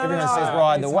 like, Yeah, no, everyone no, says no,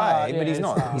 ride the it's wave, hard, but yeah, he's it's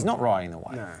not. hard. He's not riding the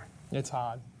wave. No. It's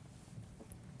hard.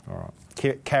 All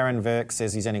right. Karen Verk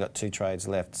says he's only got 2 trades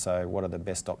left, so what are the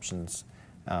best options?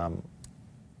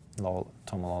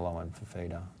 Tomalolo and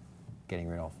Fafita getting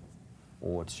rid of,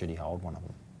 or should he hold one of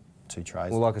them? 2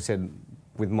 trades. Well, like I said,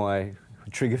 with my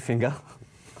trigger finger,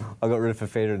 I got rid of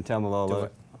Fafita and Do Tamalolo,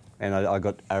 it. and I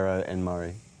got Arrow and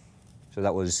Murray. So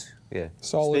that was, yeah.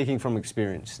 Solid. Speaking from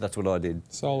experience, that's what I did.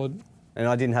 Solid. And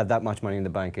I didn't have that much money in the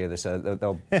bank either, so they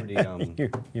were pretty... you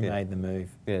yeah. made the move.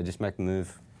 Yeah, just make the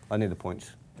move. I need the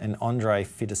points. And Andre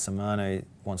Fitasamano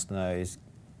wants to know, is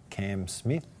Cam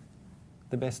Smith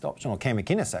the best option, or Cam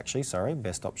McInnes actually? Sorry,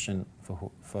 best option for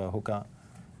hooker,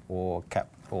 or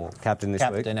Captain this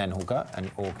week. captain and hooker,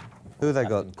 or Who have they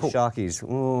captain got? Cook. Sharkies.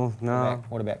 Oh, no.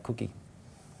 What about Cookie?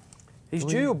 He's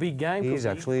due a big game. He is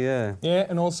Cookie. actually, yeah. Yeah,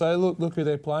 and also look who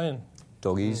they're playing.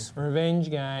 Doggies.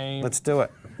 Revenge game. Let's do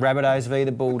it. Rabbitohs v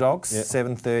the Bulldogs, Yep.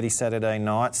 7:30 Saturday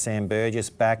night. Sam Burgess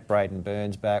back, Braden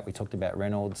Burns back. We talked about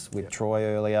Reynolds with Troy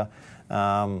earlier.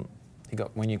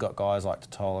 When you got guys like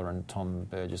Totola and Tom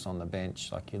Burgess on the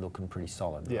bench, like you're looking pretty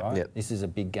solid, Yeah. right? Yep. This is a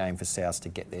big game for South to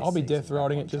get there. I'll be death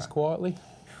riding it just quietly.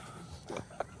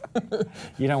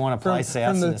 You don't want to play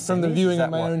South in the from the semis, viewing is at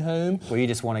that my what? own home. Well, you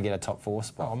just want to get a top 4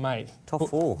 spot. Oh mate, Top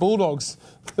 4. Bulldogs,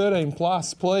 13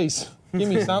 plus, please give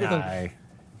me something. No.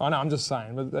 I know, I'm just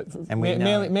saying. But And we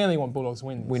know- Manly want Bulldogs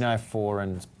wins. We know 4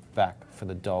 and back for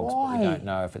the Dogs, but Why? we don't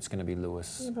know if it's going to be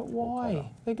Lewis. Yeah, but or why? Potter.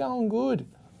 They're going good.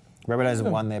 Rabbitohs have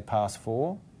won their past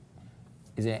 4.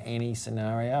 Is there any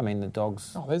scenario? I mean, the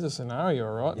Dogs. Oh, there's a scenario,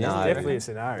 right? No. There's definitely a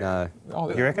scenario. No, Oh,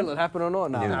 You reckon? Will it happen or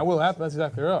not? No. No, it will happen. That's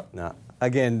exactly right. no.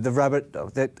 Again, the Rabbit,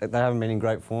 they haven't been in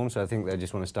great form, so I think they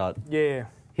just want to start Yeah.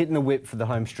 hitting the whip for the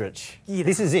home stretch.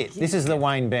 This is it. This is the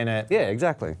Wayne Bennett. Yeah,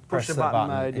 exactly. Press the the button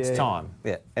button. mode, It's yeah. time.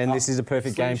 Yeah, and this is a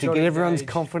perfect game to slingshot get everyone's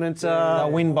engage. confidence Yeah. up.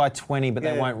 They'll win by 20, but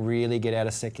they Yeah. won't really get out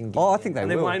of second gear. Oh, I think they And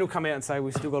then will. Wayne will come out and say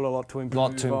we've still got a lot to improve.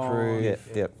 Lot to improve. Yeah,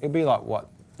 yeah. It'll be like what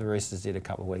the Roosters did a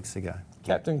couple of weeks ago.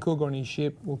 Captain Cook on his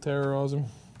ship will terrorise them.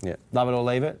 Yeah. Love it or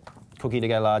leave it. Cookie to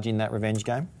go large in that revenge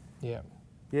game. Yeah.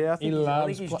 Yeah, I think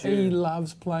He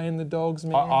loves playing the Dogs,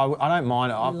 man. I don't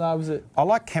mind it. he loves it. I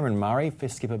like Cameron Murray for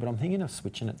skipper, but I'm thinking of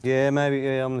switching it Yeah, maybe.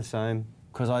 Yeah, I'm the same.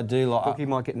 because I do like. Cookie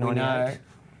might get we know- 98.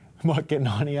 Might get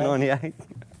 98. 98.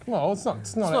 Well, it's not.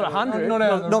 It's not, not out- 100. Not,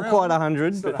 out of the Not realm. quite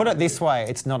 100, but Put it this way,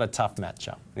 it's not a tough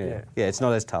matchup. yeah. Yeah, it's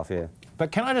not as tough, yeah.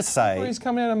 But can I just Well, say, he's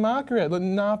coming out of marker out, like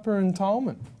Napa and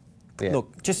Tolman. Yeah.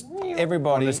 look, just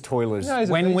everybody, Honest toilers. No, he's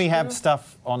a when we beast, have yeah.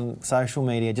 stuff on social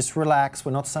media, just relax.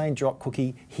 We're not saying drop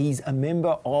Cookie. He's a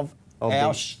member of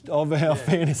our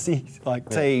fantasy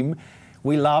team.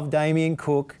 We love Damien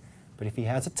Cook, but if he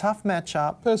has a tough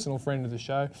matchup, Personal friend of the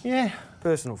show. yeah,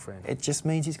 Personal friend. it just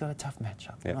means he's got a tough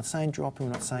matchup. Yeah. We're not saying drop him.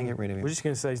 We're not saying get rid of him. We're just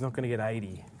going to say he's not going to get 80.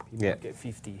 He Yeah. might get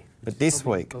 50. But this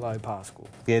Probably week, below Pascal.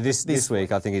 Yeah, this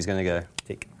week I think he's going to go.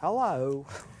 tick. Hello.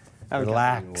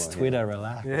 Relax, Twitter,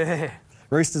 relax. Yeah.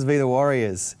 Roosters v the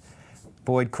Warriors.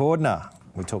 Boyd Cordner,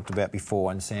 we talked about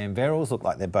before, and Sam Verrills look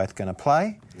like they're both going to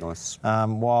play. Nice.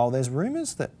 While there's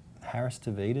rumours that Harris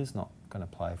Tavita's not going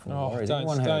to play for the Warriors.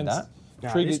 Anyone heard that? No,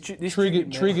 Triggered, this triggered, triggered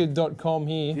me. triggered.com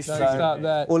here. This Don't triggered start me.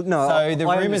 that. Well, no, So the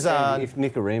I rumours understand are- if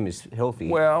Nicarima is healthy.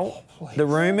 Well, the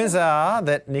rumours are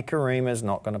that Nikorima's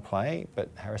not going to play, but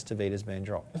Harris Tavita's been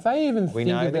dropped. If they even We think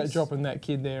know about this. dropping that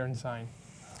kid there, insane.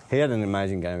 he had an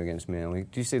amazing game against Manly.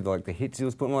 Do you see like the hits he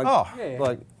was putting? Like, Oh. Yeah.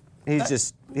 like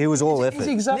he was all effort. He's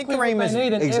exactly what Nikorima's- they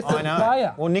need, an effort I know.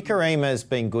 player. Well, Nikorima's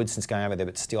been good since going over there,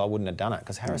 but still, I wouldn't have done it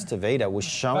because Harris Tavita was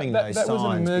showing those that was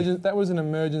signs. that was an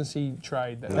emergency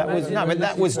trade. That was no, but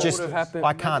that was What just. would have happened-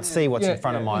 I can't see what's Yeah, in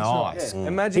front of yeah, my that's right. eyes.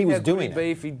 Imagine He was how good doing it'd be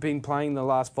it. if he'd been playing the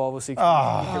last 5 or 6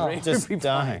 Oh, minutes. just He'd be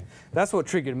playing. don't. That's what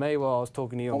triggered me while I was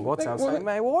talking to you on Well, WhatsApp. well, Saying,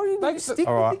 mate, why are you they- stick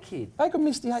All with right. the kid? They could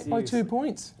miss the 8 by 2 Seriously.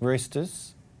 points.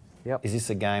 Roosters. Yep. Is this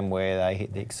a game where they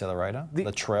hit the accelerator? The-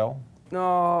 Latrell.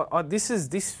 No,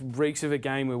 this reeks of a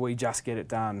game where we just get it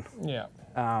done. Yeah.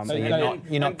 So They- you're not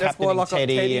and that's why, captaining like,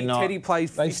 Teddy. Teddy, You're not. Teddy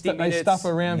plays 50 They minutes. stuff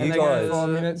around for You the guys- 5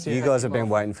 minutes. You Yeah. guys have been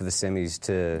waiting for the semis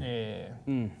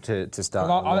Yeah. to start.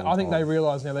 I think they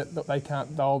realise now that they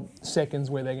can't. They'll seconds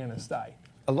where they're going to stay.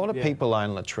 A lot of Yeah. people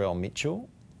own Latrell Mitchell.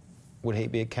 Would he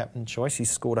be a captain choice? He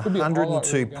scored Could be a highlight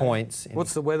 102 reel game. points in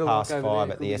What's the weather past like over 5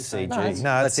 there? at the Could be the same. SCG. No, it's-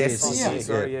 No, that's that's SCG. SCG. Yeah,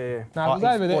 sorry, yeah. No, Oh, it was over he's there.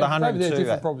 scored Over there, 102 different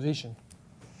at- proposition.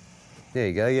 There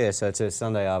you go. Yeah, so it's a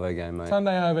Sunday Arvo game, mate.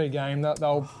 Sunday over game. They'll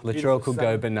Latrell could go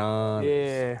Saturday.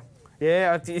 bananas.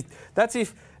 Yeah, yeah.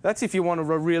 That's if you want to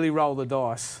really roll the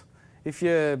dice. If you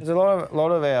There's a lot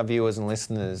of our viewers and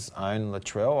listeners own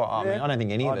Latrell. I mean, Yeah. I don't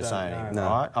think any of I us don't own him, know.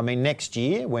 right? I mean, next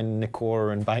year when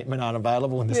Nikora and Bateman aren't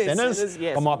available in the Yeah, centres, centres,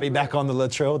 yes. I might be back on the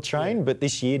Latrell train. But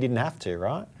this year didn't have to,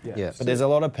 right? Yeah. But there's a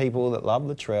lot of people that love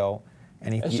Latrell,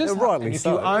 and if It's you, just- rightly and if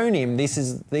so. you own him,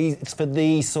 it's for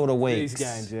these sort of weeks.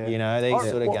 games, yeah. You know, these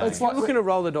sort of well, games. it's like- looking to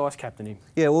roll the dice, captain him.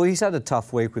 Yeah, well, he's had a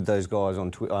tough week with those guys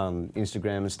on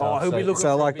Instagram and stuff. Oh, he'll be looking so for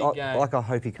a like, big game. I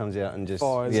hope he comes out and just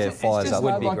Fires. yeah, It's fires It's up. just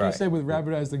Would be like you great. said with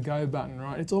Rabbitohs, the go button,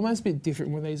 right? It's almost a bit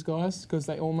different with these guys because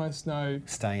they almost know.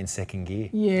 Stay in second gear.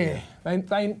 Yeah,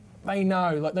 they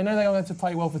know. Like they know they only have to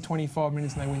play well for 25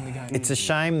 minutes and they win the game. It's a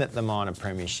shame that the minor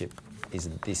premiership is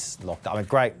this locked up. I mean,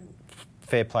 great,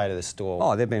 fair play to the store.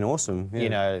 Oh, they've been awesome. Yeah. You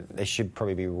know, they should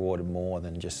probably be rewarded more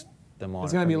than just the minor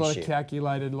There's going to be a lot of premiership.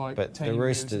 calculated But team the moves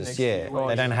Roosters, next yeah, year.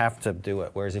 they don't have to do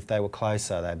it. Whereas if they were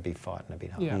closer, they'd be fighting a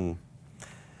bit harder. Yeah.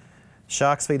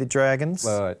 Sharks v the Dragons.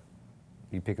 Wait.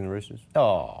 You picking the Roosters?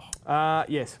 Oh,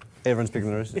 Yes. Everyone's picking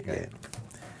the Roosters. Okay.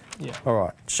 Yeah. all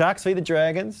right. Sharks v the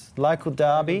Dragons. Local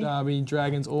derby. Derby,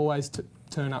 Dragons always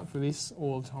turn up for this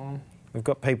all the time. We've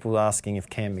got people asking if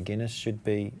Cam McGuinness should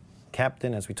be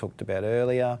captain, as we talked about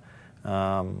earlier.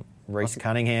 Reece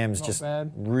Cunningham's Not just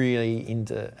bad. really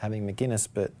into having McGuinness,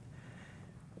 but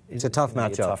It's a tough gonna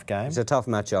be matchup. A tough game. It's a tough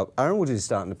matchup. Aaron Woods is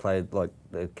starting to play like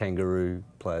the kangaroo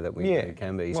player that we Yeah. know he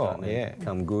can be. He's Well, starting to yeah.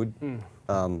 come good.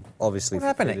 Obviously, What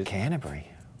happened at Fifita- Canterbury?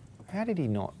 How did he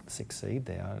not succeed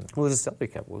there? Well, it was a Selby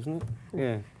Cup, wasn't it?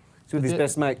 Yeah. So with his Did-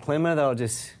 best mate Clemmer, they were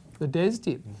just. The Des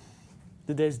dip.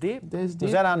 The Des Dip. Des dip.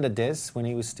 Was that under Des when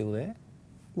he was still there?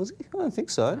 Was he? I don't think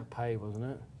so. Pay, wasn't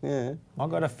it? Yeah. I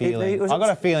got a feeling. was I got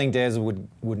a feeling Des wouldn't.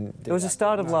 Do It was the that.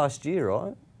 start of last year,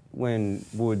 right? When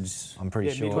Woods. I'm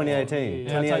pretty sure. 2018.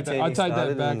 Yeah, I'd take that, 2018 I'd take that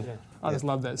started back. and- I just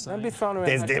love that Don't saying. be throwing around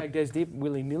Des hashtag Des Dip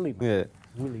willy-nilly. Yeah.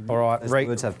 Willy-nilly. All right, Those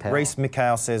words have power. Reece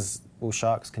Mikhail says, will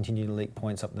Sharks continue to leak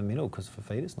points up the middle because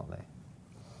Fafita's not there?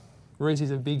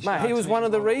 Reese's a big Mate, he Sharks was fan, one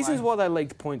of the by way. reasons why they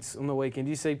leaked points on the weekend.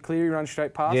 You see Cleary run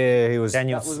straight past? Yeah, he was.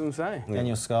 Daniel, That was what I'm saying.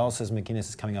 Daniel Scholes says McInnes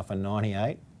is coming off a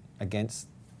 98 against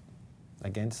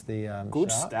the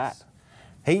Good Sharks. stat.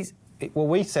 Well,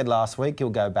 we said last week he'll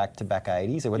go back to back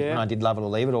 80s. So when Yeah. I did Love It or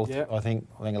Leave It, Yeah. I think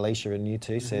Alicia and you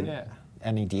two said, Yeah.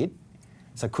 and he did.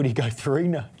 So could he go three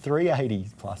 80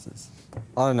 pluses?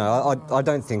 I don't know. I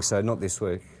don't think so. Not this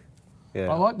week. Yeah.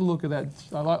 I like the look of that.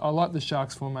 I like the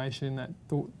Sharks formation.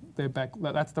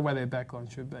 That's the way their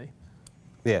backline should be.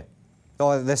 Yeah.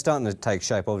 Oh, they're starting to take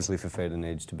shape. Obviously, Fafita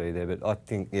needs to be there, but I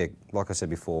think, yeah, like I said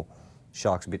before,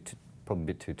 Sharks probably a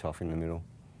bit too tough in the middle.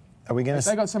 Are we going They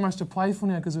to? got so much to play for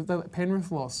now because of the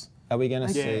Penrith loss. Are we going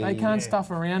to They, see? they can't stuff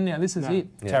around now. This is No. it.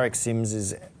 Yeah. Tarek Sims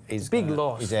is Big gonna-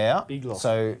 loss. Is out. Big loss.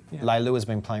 So Yeah. Leilu has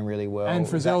been playing really well. And Is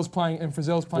Frizzell's playing.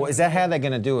 Well, is that how they're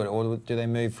going to do it, or do they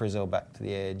move Frizzell back to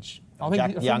the edge? I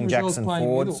think young Frizzell's Jackson playing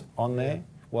Ford's middle. on there.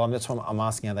 Well, that's what I'm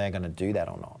asking: are they going to do that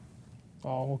or not?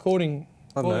 Oh, according.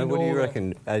 I don't know. according to What do you all the-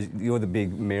 reckon? As you're the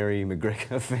big Mary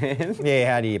McGregor fan.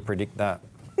 Yeah, how do you predict that?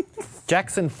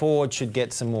 Jackson Ford should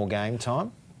get some more game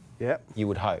time. Yep. You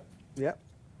would hope. Yep.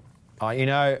 You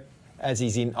know, as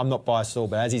he's in, I'm not biased at all,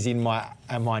 but as he's in my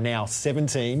now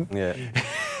 17, Yeah.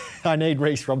 I need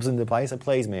Reece Robson to play. So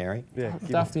please, Mary, Yeah.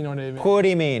 Dufty not even. put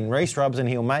him in. Reece Robson,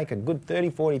 he'll make a good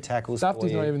 30, 40 tackles. for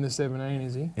Dufty's you. not even the 17,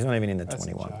 is he? He's not even in the That's a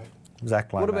 21. joke.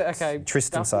 Zach What about, Lomax, okay,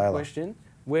 Tristan Duffy Saylor. question.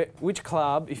 Which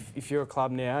club, if you're a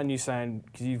club now and you're saying,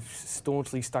 because you've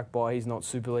staunchly stuck by he's not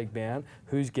Super League bound,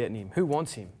 who's getting him? Who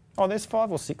wants him? Oh, there's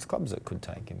 5 or 6 clubs that could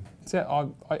take him.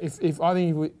 So I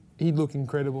think he'd look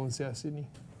incredible in South Sydney.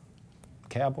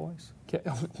 Cowboys. There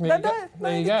No,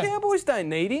 you the go. Cowboys don't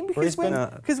need him because Brisbane?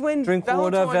 when Drinkwater,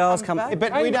 Valentine Val's comes come- back,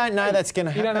 But we don't know that's going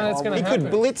to You happen. don't know that's gonna he happen.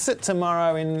 could blitz it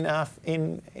tomorrow in NFL.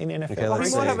 Okay, well, he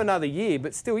let's might see. have another year,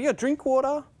 but still, you got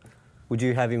Drinkwater. Would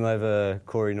you have him over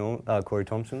Corey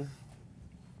Thompson?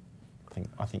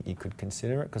 I think you could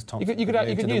consider it because You Thompson could, you could, move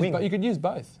you to could the use, wing. but you could use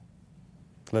both.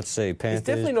 Let's see. Panthers.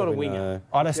 definitely not a probably winger. no.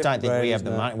 I just don't think we Raiders, have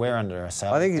the no. money. We're under a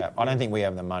salary think- cap. I don't think we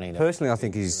have the money to. Personally, I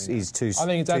think he's too, I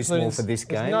think it's too absolutely small for this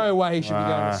There's game. no way he should be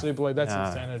going Ah, to Super League. That's no.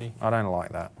 insanity. I don't like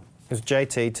that. Is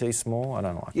JT too small? I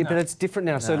don't like Yeah, that. but it's different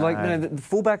now. So, the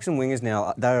fullbacks and wingers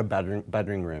now, they're a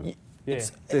battering ram. Yeah.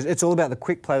 It's all about the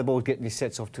quick play the ball, getting his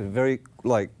sets off to very,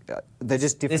 they're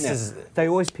just different This now. is- They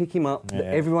always pick him up. Yeah.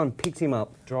 Everyone picks him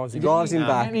up, Drives him him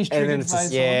back, And he's and then triggered it's just...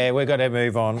 plays. Yeah, we've got to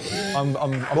move on.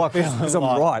 Why? Because I'm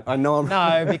right. I know I'm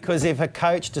No, because if a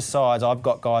coach decides, I've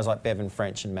got guys like Bevan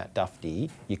French and Matt Dufty,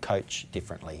 you coach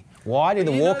differently. Why do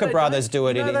the You know Walker they brothers don't- do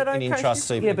it you know in they don't coach Intrust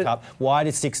differently. Super Yeah, but- Cup? Why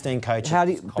did 16 coaches How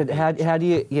do you, copy but how do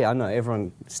you? Yeah, I know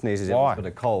everyone sneezes Why? out with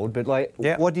a cold, but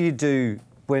Yeah. what do you do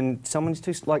when someone's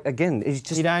too again? It's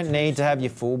just You don't need to have your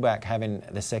fullback having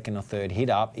the second or third hit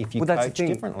up if you Well, that's the coach thing.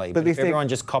 differently. But But if if they- everyone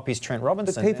just copies Trent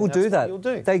Robinson, But people then do that's that. what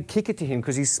you'll do. They kick it to him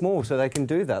because he's small, so they can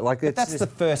do that. Like But that's the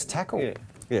first tackle.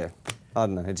 yeah. I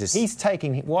don't know. It just He's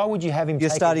taking. Why would you have him You're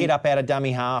take starting- a hit up out of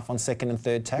dummy half on second and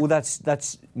third tackle? well,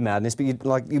 that's madness. But you'd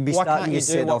be Why starting can't your you do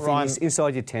set what off Ryan-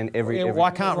 inside your 10 every. Yeah, every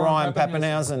Why can't Ryan Ryan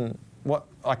Pappenhausen-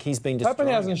 Pappenhausen? He's been destroyed.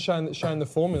 Pappenhausen's shown the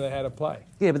formula how to play.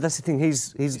 Yeah, but that's the thing. He's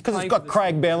Because it's got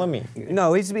Craig Bellamy.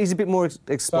 no. He's a bit more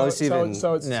explosive. and,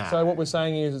 So Nah. what we're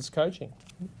saying is it's coaching.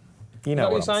 You Is know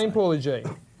that what what you're I'm saying, Paulie G?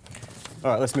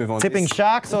 all right, let's move on. Tipping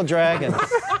Sharks or Dragons?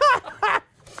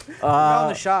 They're on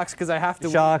the Sharks because they have to.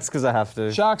 Sharks because I have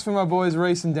to. Sharks for my boys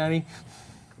Reece and Danny.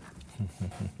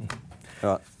 All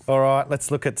right. All right,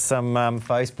 let's look at some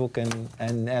Facebook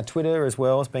and our Twitter as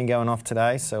well. It's been going off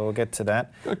today, so we'll get to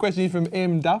that. Got a question from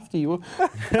M. Dufty.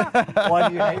 Why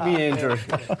do you hate me, Andrew?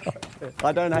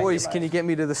 I don't hate Boys, you, can you get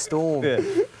me to the Storm?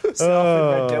 mate.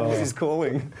 Red Devils is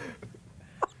calling.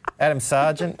 Adam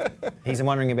Sargent, he's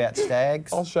wondering about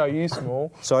Stags. I'll show you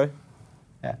small. Sorry.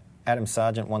 Yeah. Adam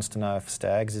Sargent wants to know if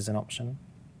Stags is an option.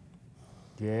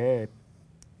 Yeah.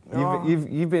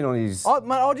 You've been on his.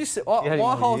 Mate, I'll just. had him My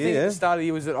all whole year, thing at yeah? the start of the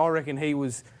year was that I reckon he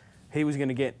was going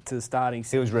to get to the starting.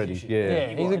 He was ready. position. Yeah.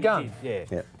 Yeah, he's a gun. Yeah.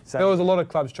 Yeah. So, There was a lot of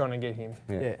clubs trying to get him.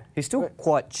 Yeah. He's still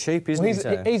quite cheap, isn't Well, he?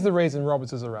 So- he's the reason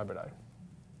Roberts is a Rabbitoh.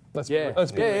 Let's Yeah. be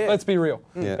let's be real.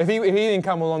 Yeah. If he didn't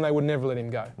come along, they would never let him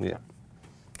go. Yeah.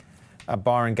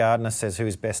 Byron Gardner says who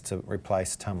is best to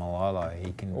replace Tamalolo.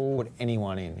 He can Ooh. put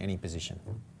anyone in any position.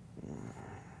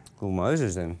 Well,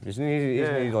 Moses then, isn't he?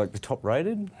 Isn't he like the top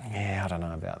rated? Yeah, I don't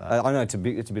know about that. I know it's a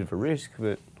bit of a risk,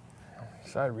 but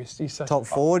So risky. So top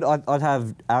forward, I'd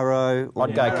have Arrow.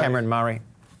 I'd go Cameron Murray.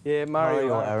 Yeah, Murray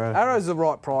or Arrow. Arrow's the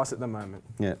right price at the moment.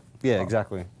 Yeah, yeah,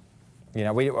 exactly. You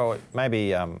know,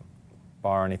 maybe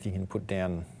Byron, if you can put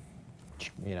down,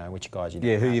 you know, which guys you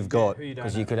Yeah, who you've got. Who you don't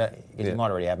because you have. could, because Yeah. you might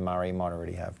already have Murray, you might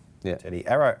already have Yeah. Teddy.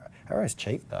 Arrow's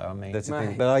cheap though. I mean, That's the Mate.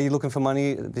 thing. But are you looking for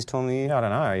money at this time of the year? I don't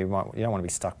know. You don't want to be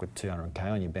stuck with 200k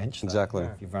on your bench. Though, Exactly.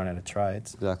 If you've run out of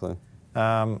trades. Exactly.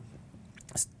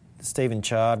 Stephen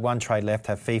Chard, one trade left.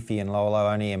 Have Fifi and Lolo.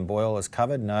 Only M Boyle is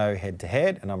covered. No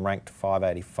head-to-head, and I'm ranked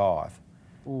 585.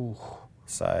 Ooh,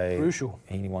 So Crucial.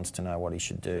 he wants to know what he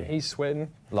should do. he's sweating.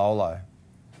 Lolo.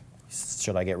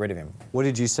 Should I get rid of him? What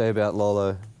did you say about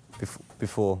Lolo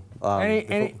before?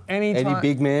 Any Any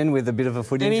big man with a bit of a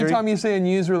foot injury? Anytime you see a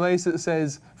news release that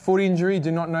says foot injury,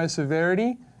 do not know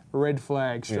severity, red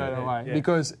flag straight away. Yeah.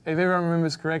 Because if everyone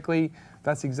remembers correctly,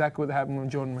 that's exactly what happened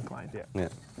with Jordan McLean. Yeah. Yeah.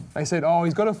 They said, oh,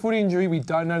 he's got a foot injury, we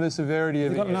don't know the severity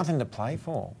of He's it got yet. nothing to play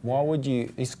for. Why would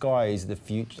you? This guy is the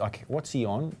future. Like, what's he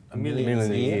on? A million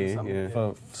a year, yeah.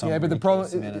 For some Yeah, but the problem-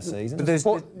 ridiculous amount of seasons. But there's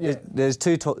Sport- yeah. there's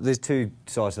two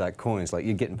sides to that coin. It's like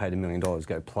you're getting paid $1 million,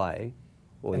 go play,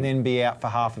 or and then be out for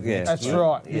half of Yeah. next That's year.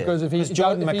 right, Yeah. because if he Because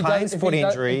Jordan McLean's foot if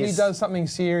injuries- he does something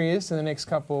serious in the next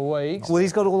couple of weeks, well,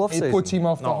 he's got all off it season. puts him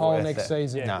off the Not whole worth next it.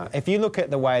 season. No, if you look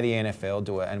at the way the NFL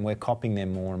do it, and we're copying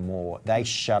them more and more, they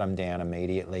shut them down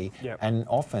immediately, Yep. and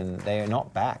often they're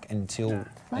not back until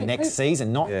the Mate, next mate-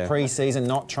 season, not Yeah. pre-season,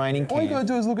 not training All you got to camp.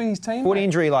 do is look at his team. Foot mate.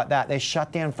 injury like that, they're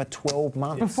shut down for 12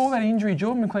 months. Before that injury,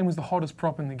 Jordan McLean was the hottest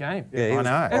prop in the game. Yeah, he I was-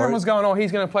 know. Everyone was going, oh,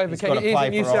 he's going to play for He's gotta He's play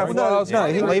at New for South Origin. Wales. No,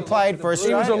 he played for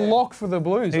He was a Australia. lock for the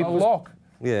Blues, a lock.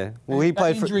 Yeah. Well, he That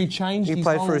played for. injury changed He his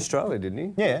played whole- for Australia, didn't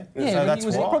he? Yeah, Yeah, so but that's he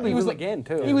was why. probably He was the- again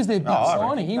too. He was their big Oh, I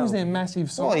signing. He was their massive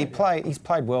signing. Well, he's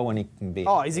played well when he can be.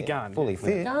 Oh, he's a gun. Fully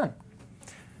fit. Done.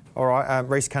 All right,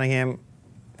 Reece Cunningham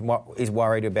is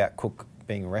worried about Cook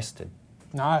being arrested.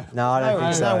 No. No, I don't think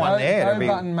There's so. no one there Go to be.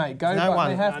 button, mate. Go there's no button. one,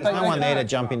 They have- there's they- no they one there to can't-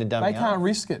 jump into dummy They can't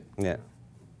risk it. Yeah.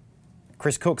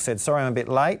 Chris Cook said, sorry I'm a bit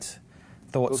late.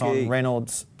 Thoughts Cookie. on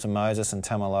Reynolds to Moses and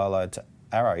Tamalolo to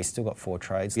Arrow. He's still got 4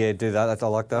 trades. Yeah, do that. I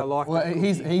like that. I like Well, that.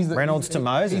 he's the Reynolds to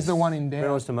Moses. He's the one in doubt.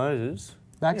 Reynolds to Moses.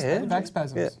 Back, Yeah. back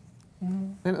spasms.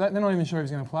 They're not even sure if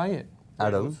he's going to play yet.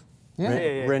 Adam. Yeah,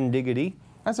 Yeah. Ren Diggity.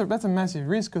 that's a massive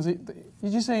risk because did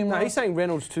you see him? No, last- he's saying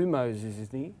Reynolds to Moses,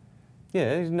 isn't he?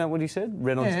 Yeah, isn't that what he said?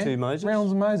 Reynolds yeah, to Moses.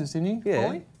 Reynolds and Moses, didn't he? Yeah.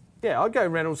 Paulie? Yeah, I'd go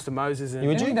Reynolds to Moses. And You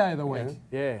would Any day of the week.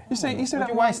 Yeah. You see Would that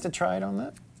you waste a trade on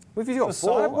that? Well, if he's got For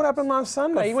four, side- What happened last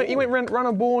Sunday? He went run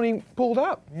a ball and he pulled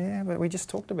up. Yeah, but we just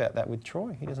talked about that with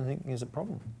Troy. He doesn't think there's a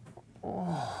problem.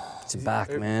 It's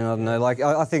back, man. I don't know. Like,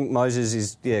 I think Moses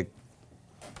is, yeah,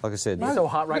 like I said. he's so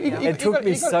heart rate now. It took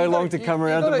me so long to come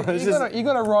around to Moses. You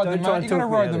got to ride Don't try and talk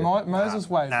me out of it. Moses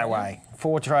wave. No man. way.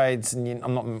 4 trades, and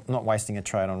I'm not wasting a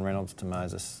trade on Reynolds to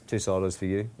Moses. Two-siders for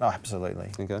you. Oh, absolutely.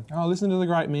 Okay. Oh, listen to the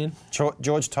great man.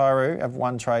 George Tyree have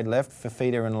 1 trade left for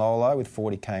Fafita and Lolo with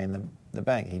 40k in the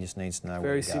bank. He just needs to know where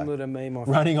Very to go. similar to me, my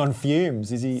friend. Running on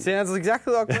fumes. Is he? Sounds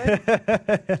exactly like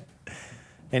me.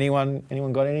 Anyone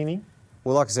got anything?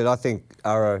 Well, like I said, I think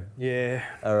Arrow. Yeah.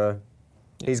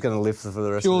 He's going to live for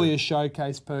the rest Purely of a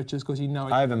showcase purchase because you know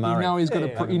Over Murray. You know he's got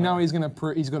Yeah, to. You know he's going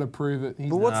to. He's got to prove it.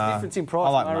 He's But what's the Nah, difference in price, I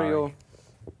like Murray Murray. or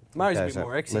Murray's Okay, a bit so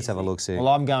more exy. let's have a look, see. Well,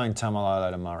 I'm going Tamalolo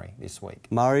to Murray this week.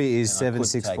 Murray is And I could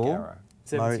take 7'6'4".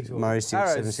 Arrow. Murray's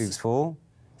 7'6'4".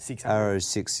 600. Arrow's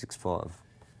 6'5".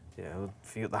 Yeah, well,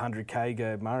 if you got the 100k,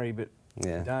 go Murray, but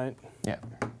Yeah. you don't. Yeah.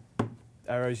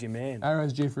 Arrow's your man.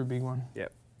 Arrow's due for a big one.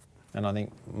 Yep. And I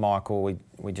think Michael,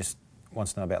 we just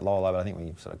wants to know about Lolo, but I think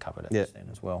we sort of covered it Yeah. just then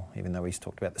as well. Even though we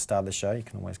talked about the start of the show, you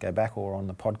can always go back or on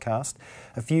the podcast.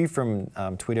 A few from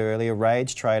Twitter earlier.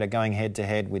 Rage Trader going head to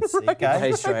head with CK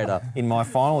Hey, straight up. in my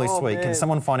final this Oh, week. Can man.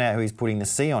 someone find out who he's putting the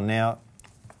C on now?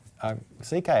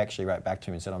 CK actually wrote back to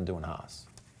him and said, "I'm doing Haas."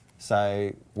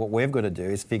 So what we've got to do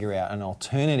is figure out an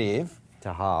alternative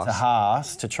To Haas. to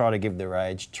Haas to try to give the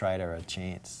Rage Trader a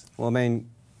chance. Well, I mean,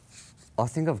 I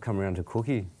think I've come around to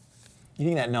Cookie. You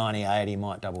think that 90-80 he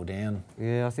might double down?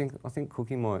 Yeah, I think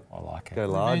Cookie might I like it. go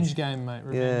large. Revenge game, mate.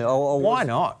 Revenge. Yeah, I was, Why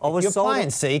not? I was if you're sold playing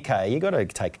on, CK, you got to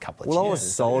take a couple of well, I was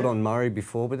chances. sold on Murray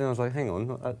before, but then I was like, hang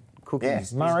on, Cookie. Yeah,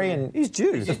 Murray and he's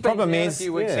due. the problem down a is,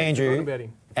 few weeks, Andrew, forgotten about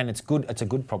him. and it's good. It's a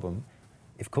good problem.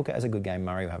 If Cook has a good game,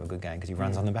 Murray will have a good game because he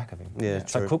runs on the back of him. Yeah,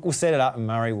 So true. Cook will set it up and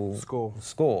Murray will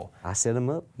Score. I set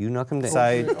him up, you knock him down.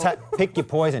 So pick your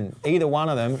poison. Either one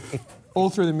of them. If All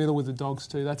through the middle with the dogs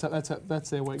too. That's their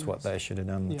weakness. that's what they should have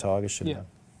done. The Yeah. Tigers should have Yeah.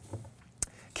 done.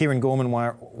 Kieran Gorman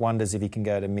wonders if he can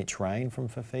go to Mitch Rain from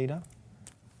Fafita.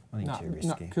 I think too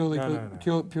risky.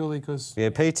 Purely because Yeah,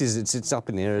 Pete's it's up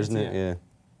in the air, isn't it? Yeah.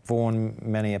 Vaughan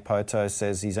Maniapoto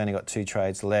says he's only got 2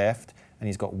 trades left and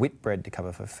he's got Whitbread to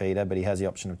cover for Feeder, but he has the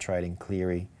option of trading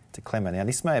Cleary to Clemmer. Now,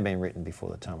 this may have been written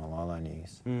before the Tamalolo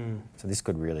news, so this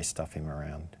could really stuff him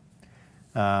around.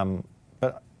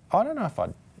 But I don't know if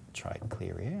I'd trade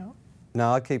Cleary out.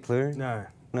 No, I'd keep Cleary. No.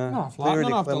 not Cleary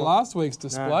to after Clemmer. last week's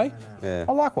display. Yeah.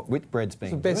 I like what Whitbread's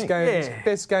been The best doing.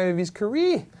 best game of his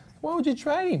career. Why would you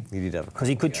trade him? He did have a Because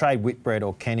he could trade Whitbread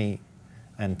or Kenny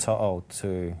and To'o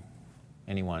to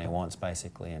anyone he wants,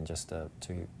 basically, and just a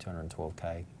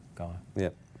 212k guy.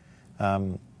 Yep. I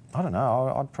don't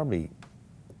know. I'd probably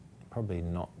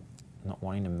not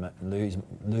wanting to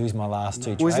lose my last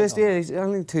 2 Was trades. this? Yeah,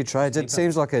 only 2 trades. It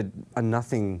seems like a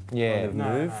nothing kind of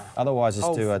move. Otherwise,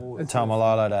 just do a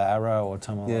Tamalolo to Arrow or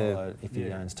Tamalolo if he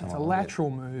owns It's a Tamalolo. lateral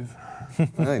move. I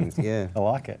think, yeah. I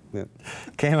like it. Yep.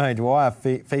 Camo Dwyer,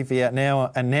 Fifi out now,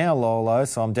 and now Lolo,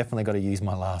 so I'm definitely got to use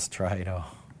my last trade. Oh,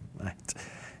 mate.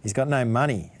 He's got no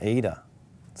money either.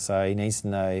 So he needs to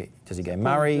know, does he go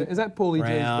Murray, Is that Paulie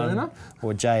G's Brown, burner?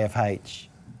 or JFH?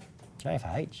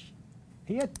 JFH?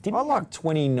 Didn't he have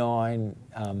 29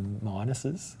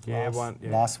 minuses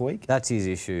last week? That's his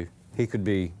issue. He could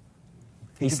be...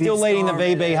 He's still leading the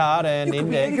VB hard earned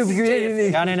index. Go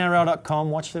on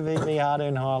NRL.com, watch the VB hard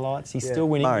earned highlights. He's still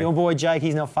winning. Murray. Your boy Jake,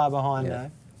 he's not far behind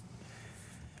though.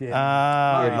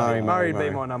 Murray would be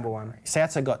my number 1.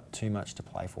 Souths have got too much to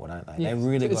play for, don't they? Yeah, They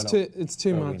really it's got too, it's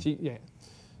too gotta much. win. Yeah,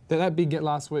 that big get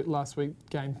last week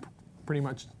game pretty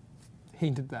much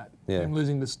hinted that. Yeah. Them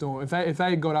losing the Storm. If they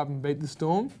had got up and beat the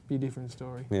Storm, it'd be a different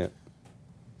story. Yeah.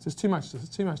 So it's too much to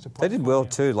play. They did well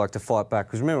too, like to fight back.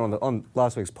 Because remember on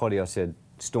last week's potty, I said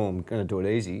Storm going to do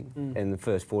it easy, and the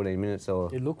first 14 minutes,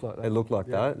 It looked like that. It looked like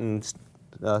that, and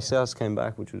South came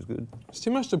back, which was good. It's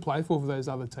too much to play for those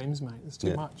other teams, mate. It's too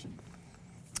Yeah. much.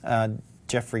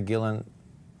 Jeffrey Gillen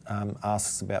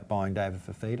asks about buying David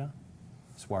Fafita.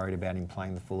 Just worried about him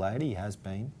playing the full 80. He has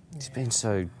been. He's been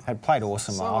so... Had played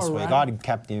awesome So last week. erratic. I'd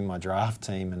capped him in my draft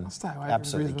team and Stay away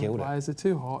absolutely from Brisbane killed it. players. They're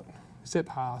too hot. Except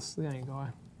Haas, the only guy.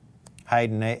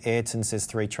 Hayden Ayrton says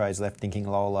 3 trades left, thinking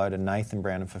Lolo to Nathan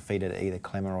Brown and Fafita to either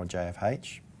Clemmer or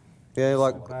JFH. Yeah,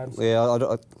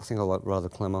 I think I like rather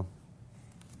Clemmer.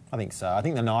 I think so. I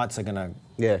think the Knights are going to...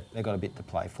 Yeah. They've got a bit to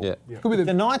play for. Yeah. Could be If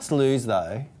the Knights lose,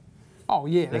 though, Oh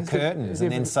yeah, they're that's curtains,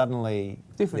 and then suddenly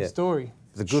different Yeah. story.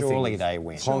 The good surely thing they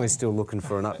win. Hong is still looking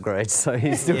for an upgrade, so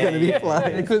he's still going to be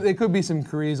playing. There could be some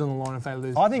careers on the line if they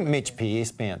lose. I think Mitch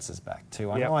Pearce bounces back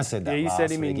too. I know I said that you last said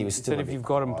him week. in, He was you still said a if bit you've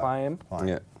got him, quiet. play him.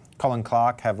 Yeah. Colin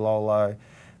Clark, have Lolo,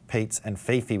 Peets and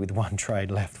Fifi with 1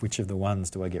 trade left. Which of the ones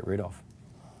do I get rid of?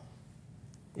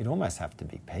 It'd almost have to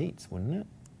be Peets, wouldn't it?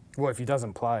 Well, if he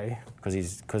doesn't play. Because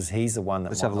he's the one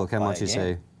that Let's might have a not look how play much you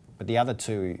again. see. But the other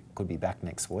 2 could be back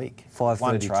next week. 5:32.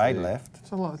 1 trade left.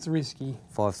 It's a lot. It's risky.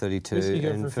 5:32, Risky go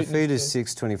and for a fitness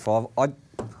Fafita's 6:25. I'm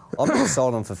not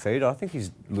sold on Fafita. I think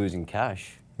he's losing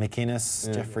cash.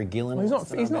 McInnes, Jeffrey Gillen. Well, he's what's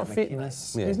not. the He's name not about fit.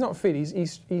 McInnes? Yeah. He's not fit.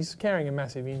 He's carrying a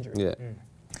massive injury. Yeah.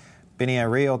 Benny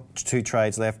O'Reilly, 2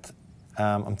 trades left.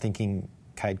 I'm thinking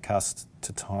Cade Cust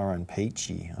to Tyrone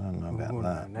Peachy. I don't know about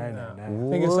that.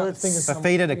 No. Think of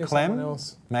Fafita to think of someone Clem.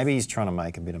 else. Maybe he's trying to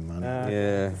make a bit of money.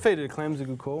 Yeah. Feed to Clem's a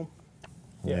good call.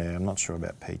 Yeah, I'm not sure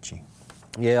about Peachy.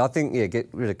 Yeah, I think, get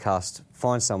rid of Cust.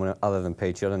 Find someone other than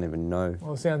Peachy. I don't even know.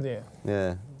 Well, it sounds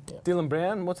Yeah. Dylan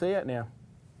Brown, what's he at now?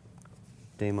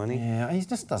 D-Money. Yeah, he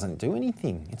just doesn't do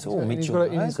anything. It's all And Mitchell.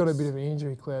 he's got a bit of an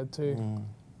injury cloud too.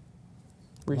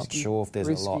 I'm not sure if there's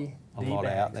a lot D-bags,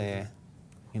 out there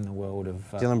in the world of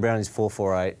Dylan Brown is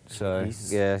 448, so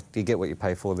yeah, you get what you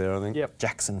pay for there, I think. Yep.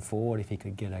 Jackson Ford if he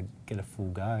could get a full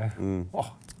go. Mm.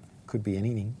 Oh, could be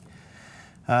anything.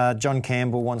 John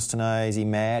Campbell wants to know, is he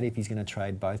mad if he's going to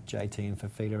trade both JT and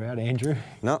Fafita out, Andrew?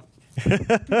 No.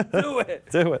 Do it.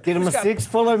 Do it. Get him a 6,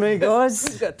 follow me, guys.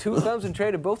 He's got 2 thumbs and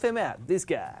traded both them out. This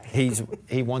guy.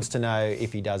 He wants to know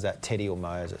if he does that Teddy or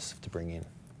Moses to bring in.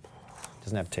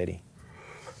 Doesn't have Teddy.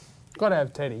 Got to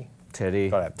have Teddy. Teddy.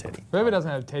 Got to have Teddy. Whoever doesn't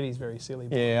have Teddy's very silly.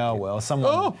 Yeah, oh well,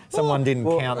 someone didn't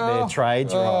count their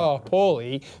trades right. Oh,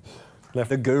 Paulie,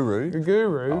 The guru. the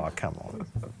guru. Oh, come on.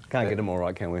 Can't get him all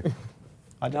right, can we?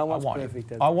 I one's want perfect,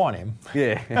 him. is I it? want him.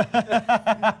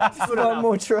 Yeah. Just one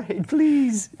more trade,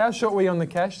 please. How short were you on the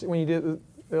cash when you did it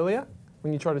earlier?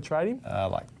 When you tried to trade him?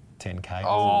 Like 10k.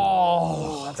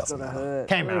 Oh, that's Doesn't gotta matter. hurt.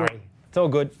 Cam Murray. It's all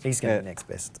good. He's going to Yeah. be next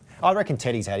best. I reckon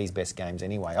Teddy's had his best games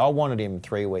anyway. I wanted him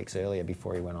 3 weeks earlier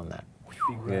before he went on that.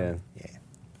 Yeah. Yeah.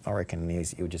 I reckon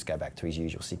he'll just go back to his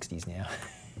usual 60s now.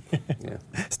 Yeah.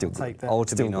 Still good. Take that. Oh,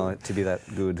 to be Still nice, to be that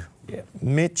good. Yeah.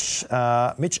 Mitch,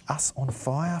 us on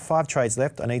fire. 5 trades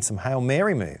left. I need some Hail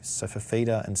Mary moves. So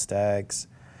Fafita and Stags,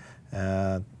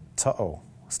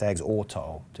 Stags or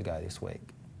To'o to go this week.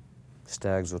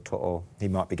 Stags or To'o. He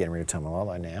might be getting rid of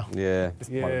Tamalolo now. Yeah.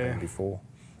 Might have been before.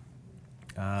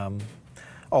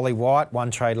 Ollie White,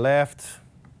 1 trade left.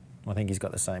 I think he's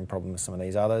got the same problem as some of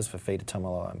these others. Fafita,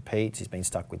 Tamalolo and Peets. He's been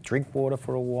stuck with Drinkwater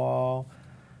for a while.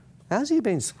 How's he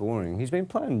been scoring? He's been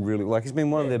playing really, like he's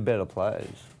been one of their better players.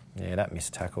 Yeah, that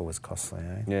missed tackle was costly,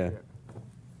 eh? Yeah.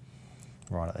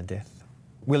 Right at the death.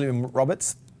 William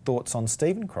Roberts, thoughts on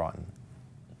Stephen Crichton?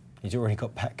 He's already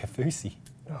got Pat Kafusi.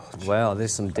 Wow,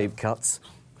 there's some deep cuts.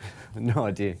 No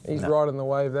idea. He's riding the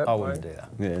wave that I way. wouldn't do that.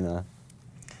 Yeah, no.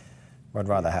 I'd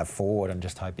rather have forward and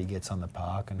just hope he gets on the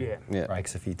park and Yeah.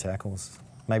 breaks a few tackles.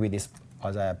 Maybe this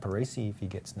Isaiah Parisi, if he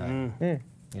gets no. You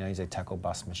know, he's a tackle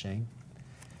bust machine.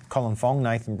 Colin Fong,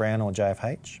 Nathan Brown or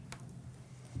JFH?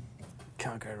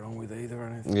 Can't go wrong with either, I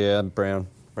don't think. Yeah, Brown.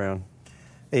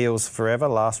 Eels forever,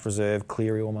 last reserve,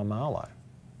 Cleary or Mamalo?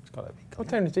 It's got to be What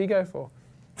team did he go for?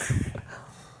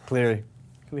 Cleary.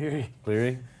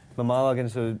 Cleary. Mamala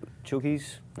against the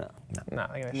Chookies? No. No,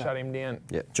 they're going to shut him down.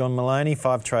 John Maloney,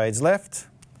 5 trades left.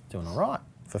 Doing all right.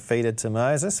 Fafita to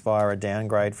Moses via a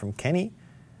downgrade from Kenny,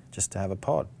 just to have a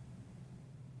pod.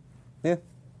 Yeah,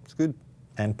 it's good.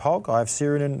 And Pog, I have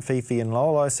Siridan, Fifi and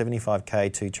Lolo,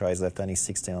 75k, 2 trades left, only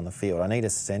 16 on the field. I need a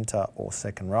centre or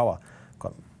second rower.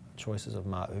 Got choices of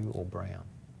Ma'u or Brown.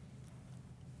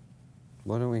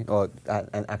 Why don't we? Oh,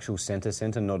 an actual centre,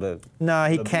 not a. No,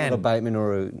 he not can. a Bateman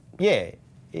or a. Yeah,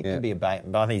 it could be a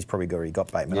Bateman, but I think he's probably already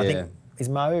got Bateman. I Yeah. think is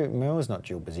Muir's not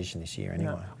dual position this year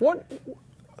anyway. What?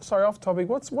 Sorry, off topic.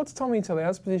 What's Tommy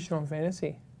Talia's position on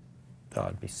fantasy? Oh,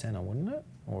 it'd be centre, wouldn't it?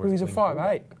 Or He's a wing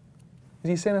 5'8". Is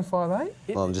he centre 5'8"?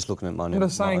 Well, I'm just looking at my. I'm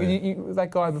just saying, 'cause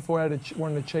that guy before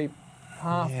wanted a cheap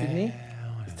half, didn't he?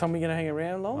 Is Tommy going to hang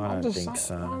around long? I I'm don't just think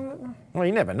saying, so. Well,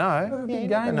 you never know. big You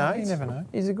never game, know. mate. You never know.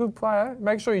 He's a good player.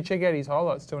 Make sure you check out his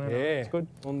highlights too. Yeah. It's good.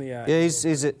 On the, Yeah, he's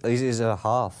a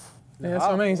half. Yeah, that's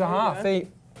what I mean. He's a half.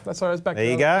 That's why I was back There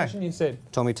to you the other go. question you said.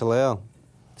 Tommy Talau.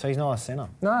 So he's not a centre.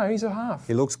 No, he's a half.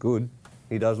 He looks good.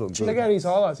 He does look Check good. out his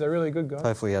highlights. They're really good, guys.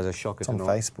 Hopefully he has a shocker It's on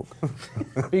tonight.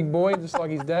 Facebook. Big Boy, just like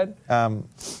his dad.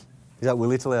 Is that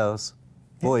Willie Talau's?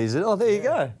 Boy, is it? Oh, there you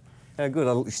go. How good.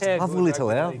 I love good Willie rugby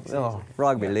Talau. league Oh,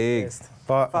 rugby league.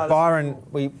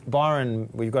 Byron,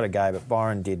 we've got a go,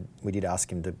 but we did ask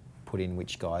him to put in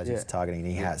which guys he's targeting, and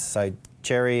he has. So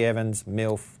Cherry, Evans,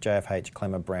 Milf, JFH,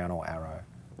 Clemmer, Brown or Arrow.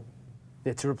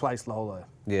 Yeah, to replace Lolo.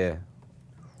 Yeah.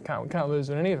 Can't lose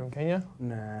with any of them, can you?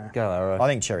 Nah. Go Arrow. I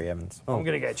think Cherry Evans. I'm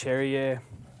going to go Cherry, yeah.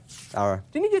 Arrow.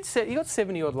 Didn't he get he got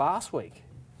 70 odd last week?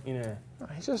 You know. No,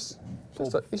 he's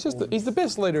the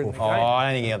best leader in the game. I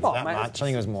don't think he got Oh, that mate, much. I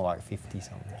think it was more like 50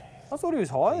 something. I thought he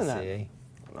was higher than that. PCE.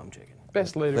 I'm checking.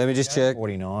 Best leader. Let me just check.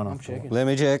 49. I'm checking. Let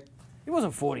me check. He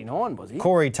wasn't 49, was he?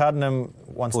 Corey Tuddenham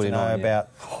wants to 49, know yeah.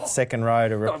 about second row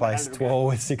to replace 100 12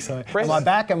 with 6. Am I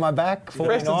back? 49.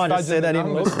 Preston's Just said that in.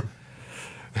 fudging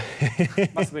the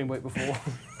Must have been week before.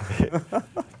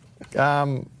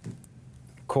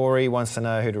 Corey wants to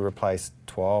know who to replace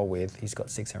Twile with. He's got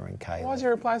 600k. Why is he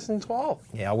replacing 12?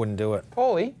 Yeah, I wouldn't do it.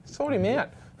 Paulie, sort him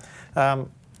out.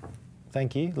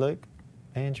 Thank you, Luke,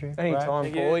 Andrew, Brad. Anytime,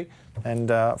 Thank you. Paulie.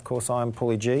 And of course, I'm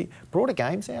Paulie G. Broader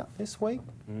Games out this week.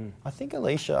 I think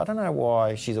Alicia, I don't know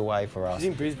why she's away for us. He's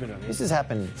in Brisbane, I think. This has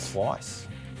happened twice.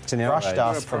 It's an Rushed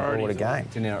outrage. us for Priorities, Broader isn't it? Game.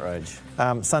 It's an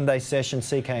outrage. Sunday session,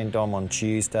 CK and Dom on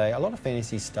Tuesday. A lot of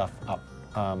fantasy stuff up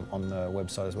on the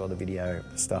website as well, the video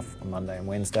stuff on Monday and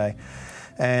Wednesday.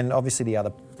 And obviously the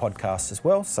other podcasts as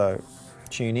well, so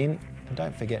tune in. And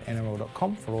don't forget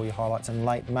NRL.com for all your highlights and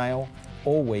late mail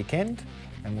all weekend.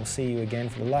 And we'll see you again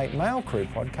for the Late Mail Crew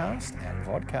podcast and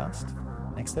vodcast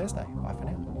next Thursday. Bye for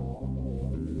now.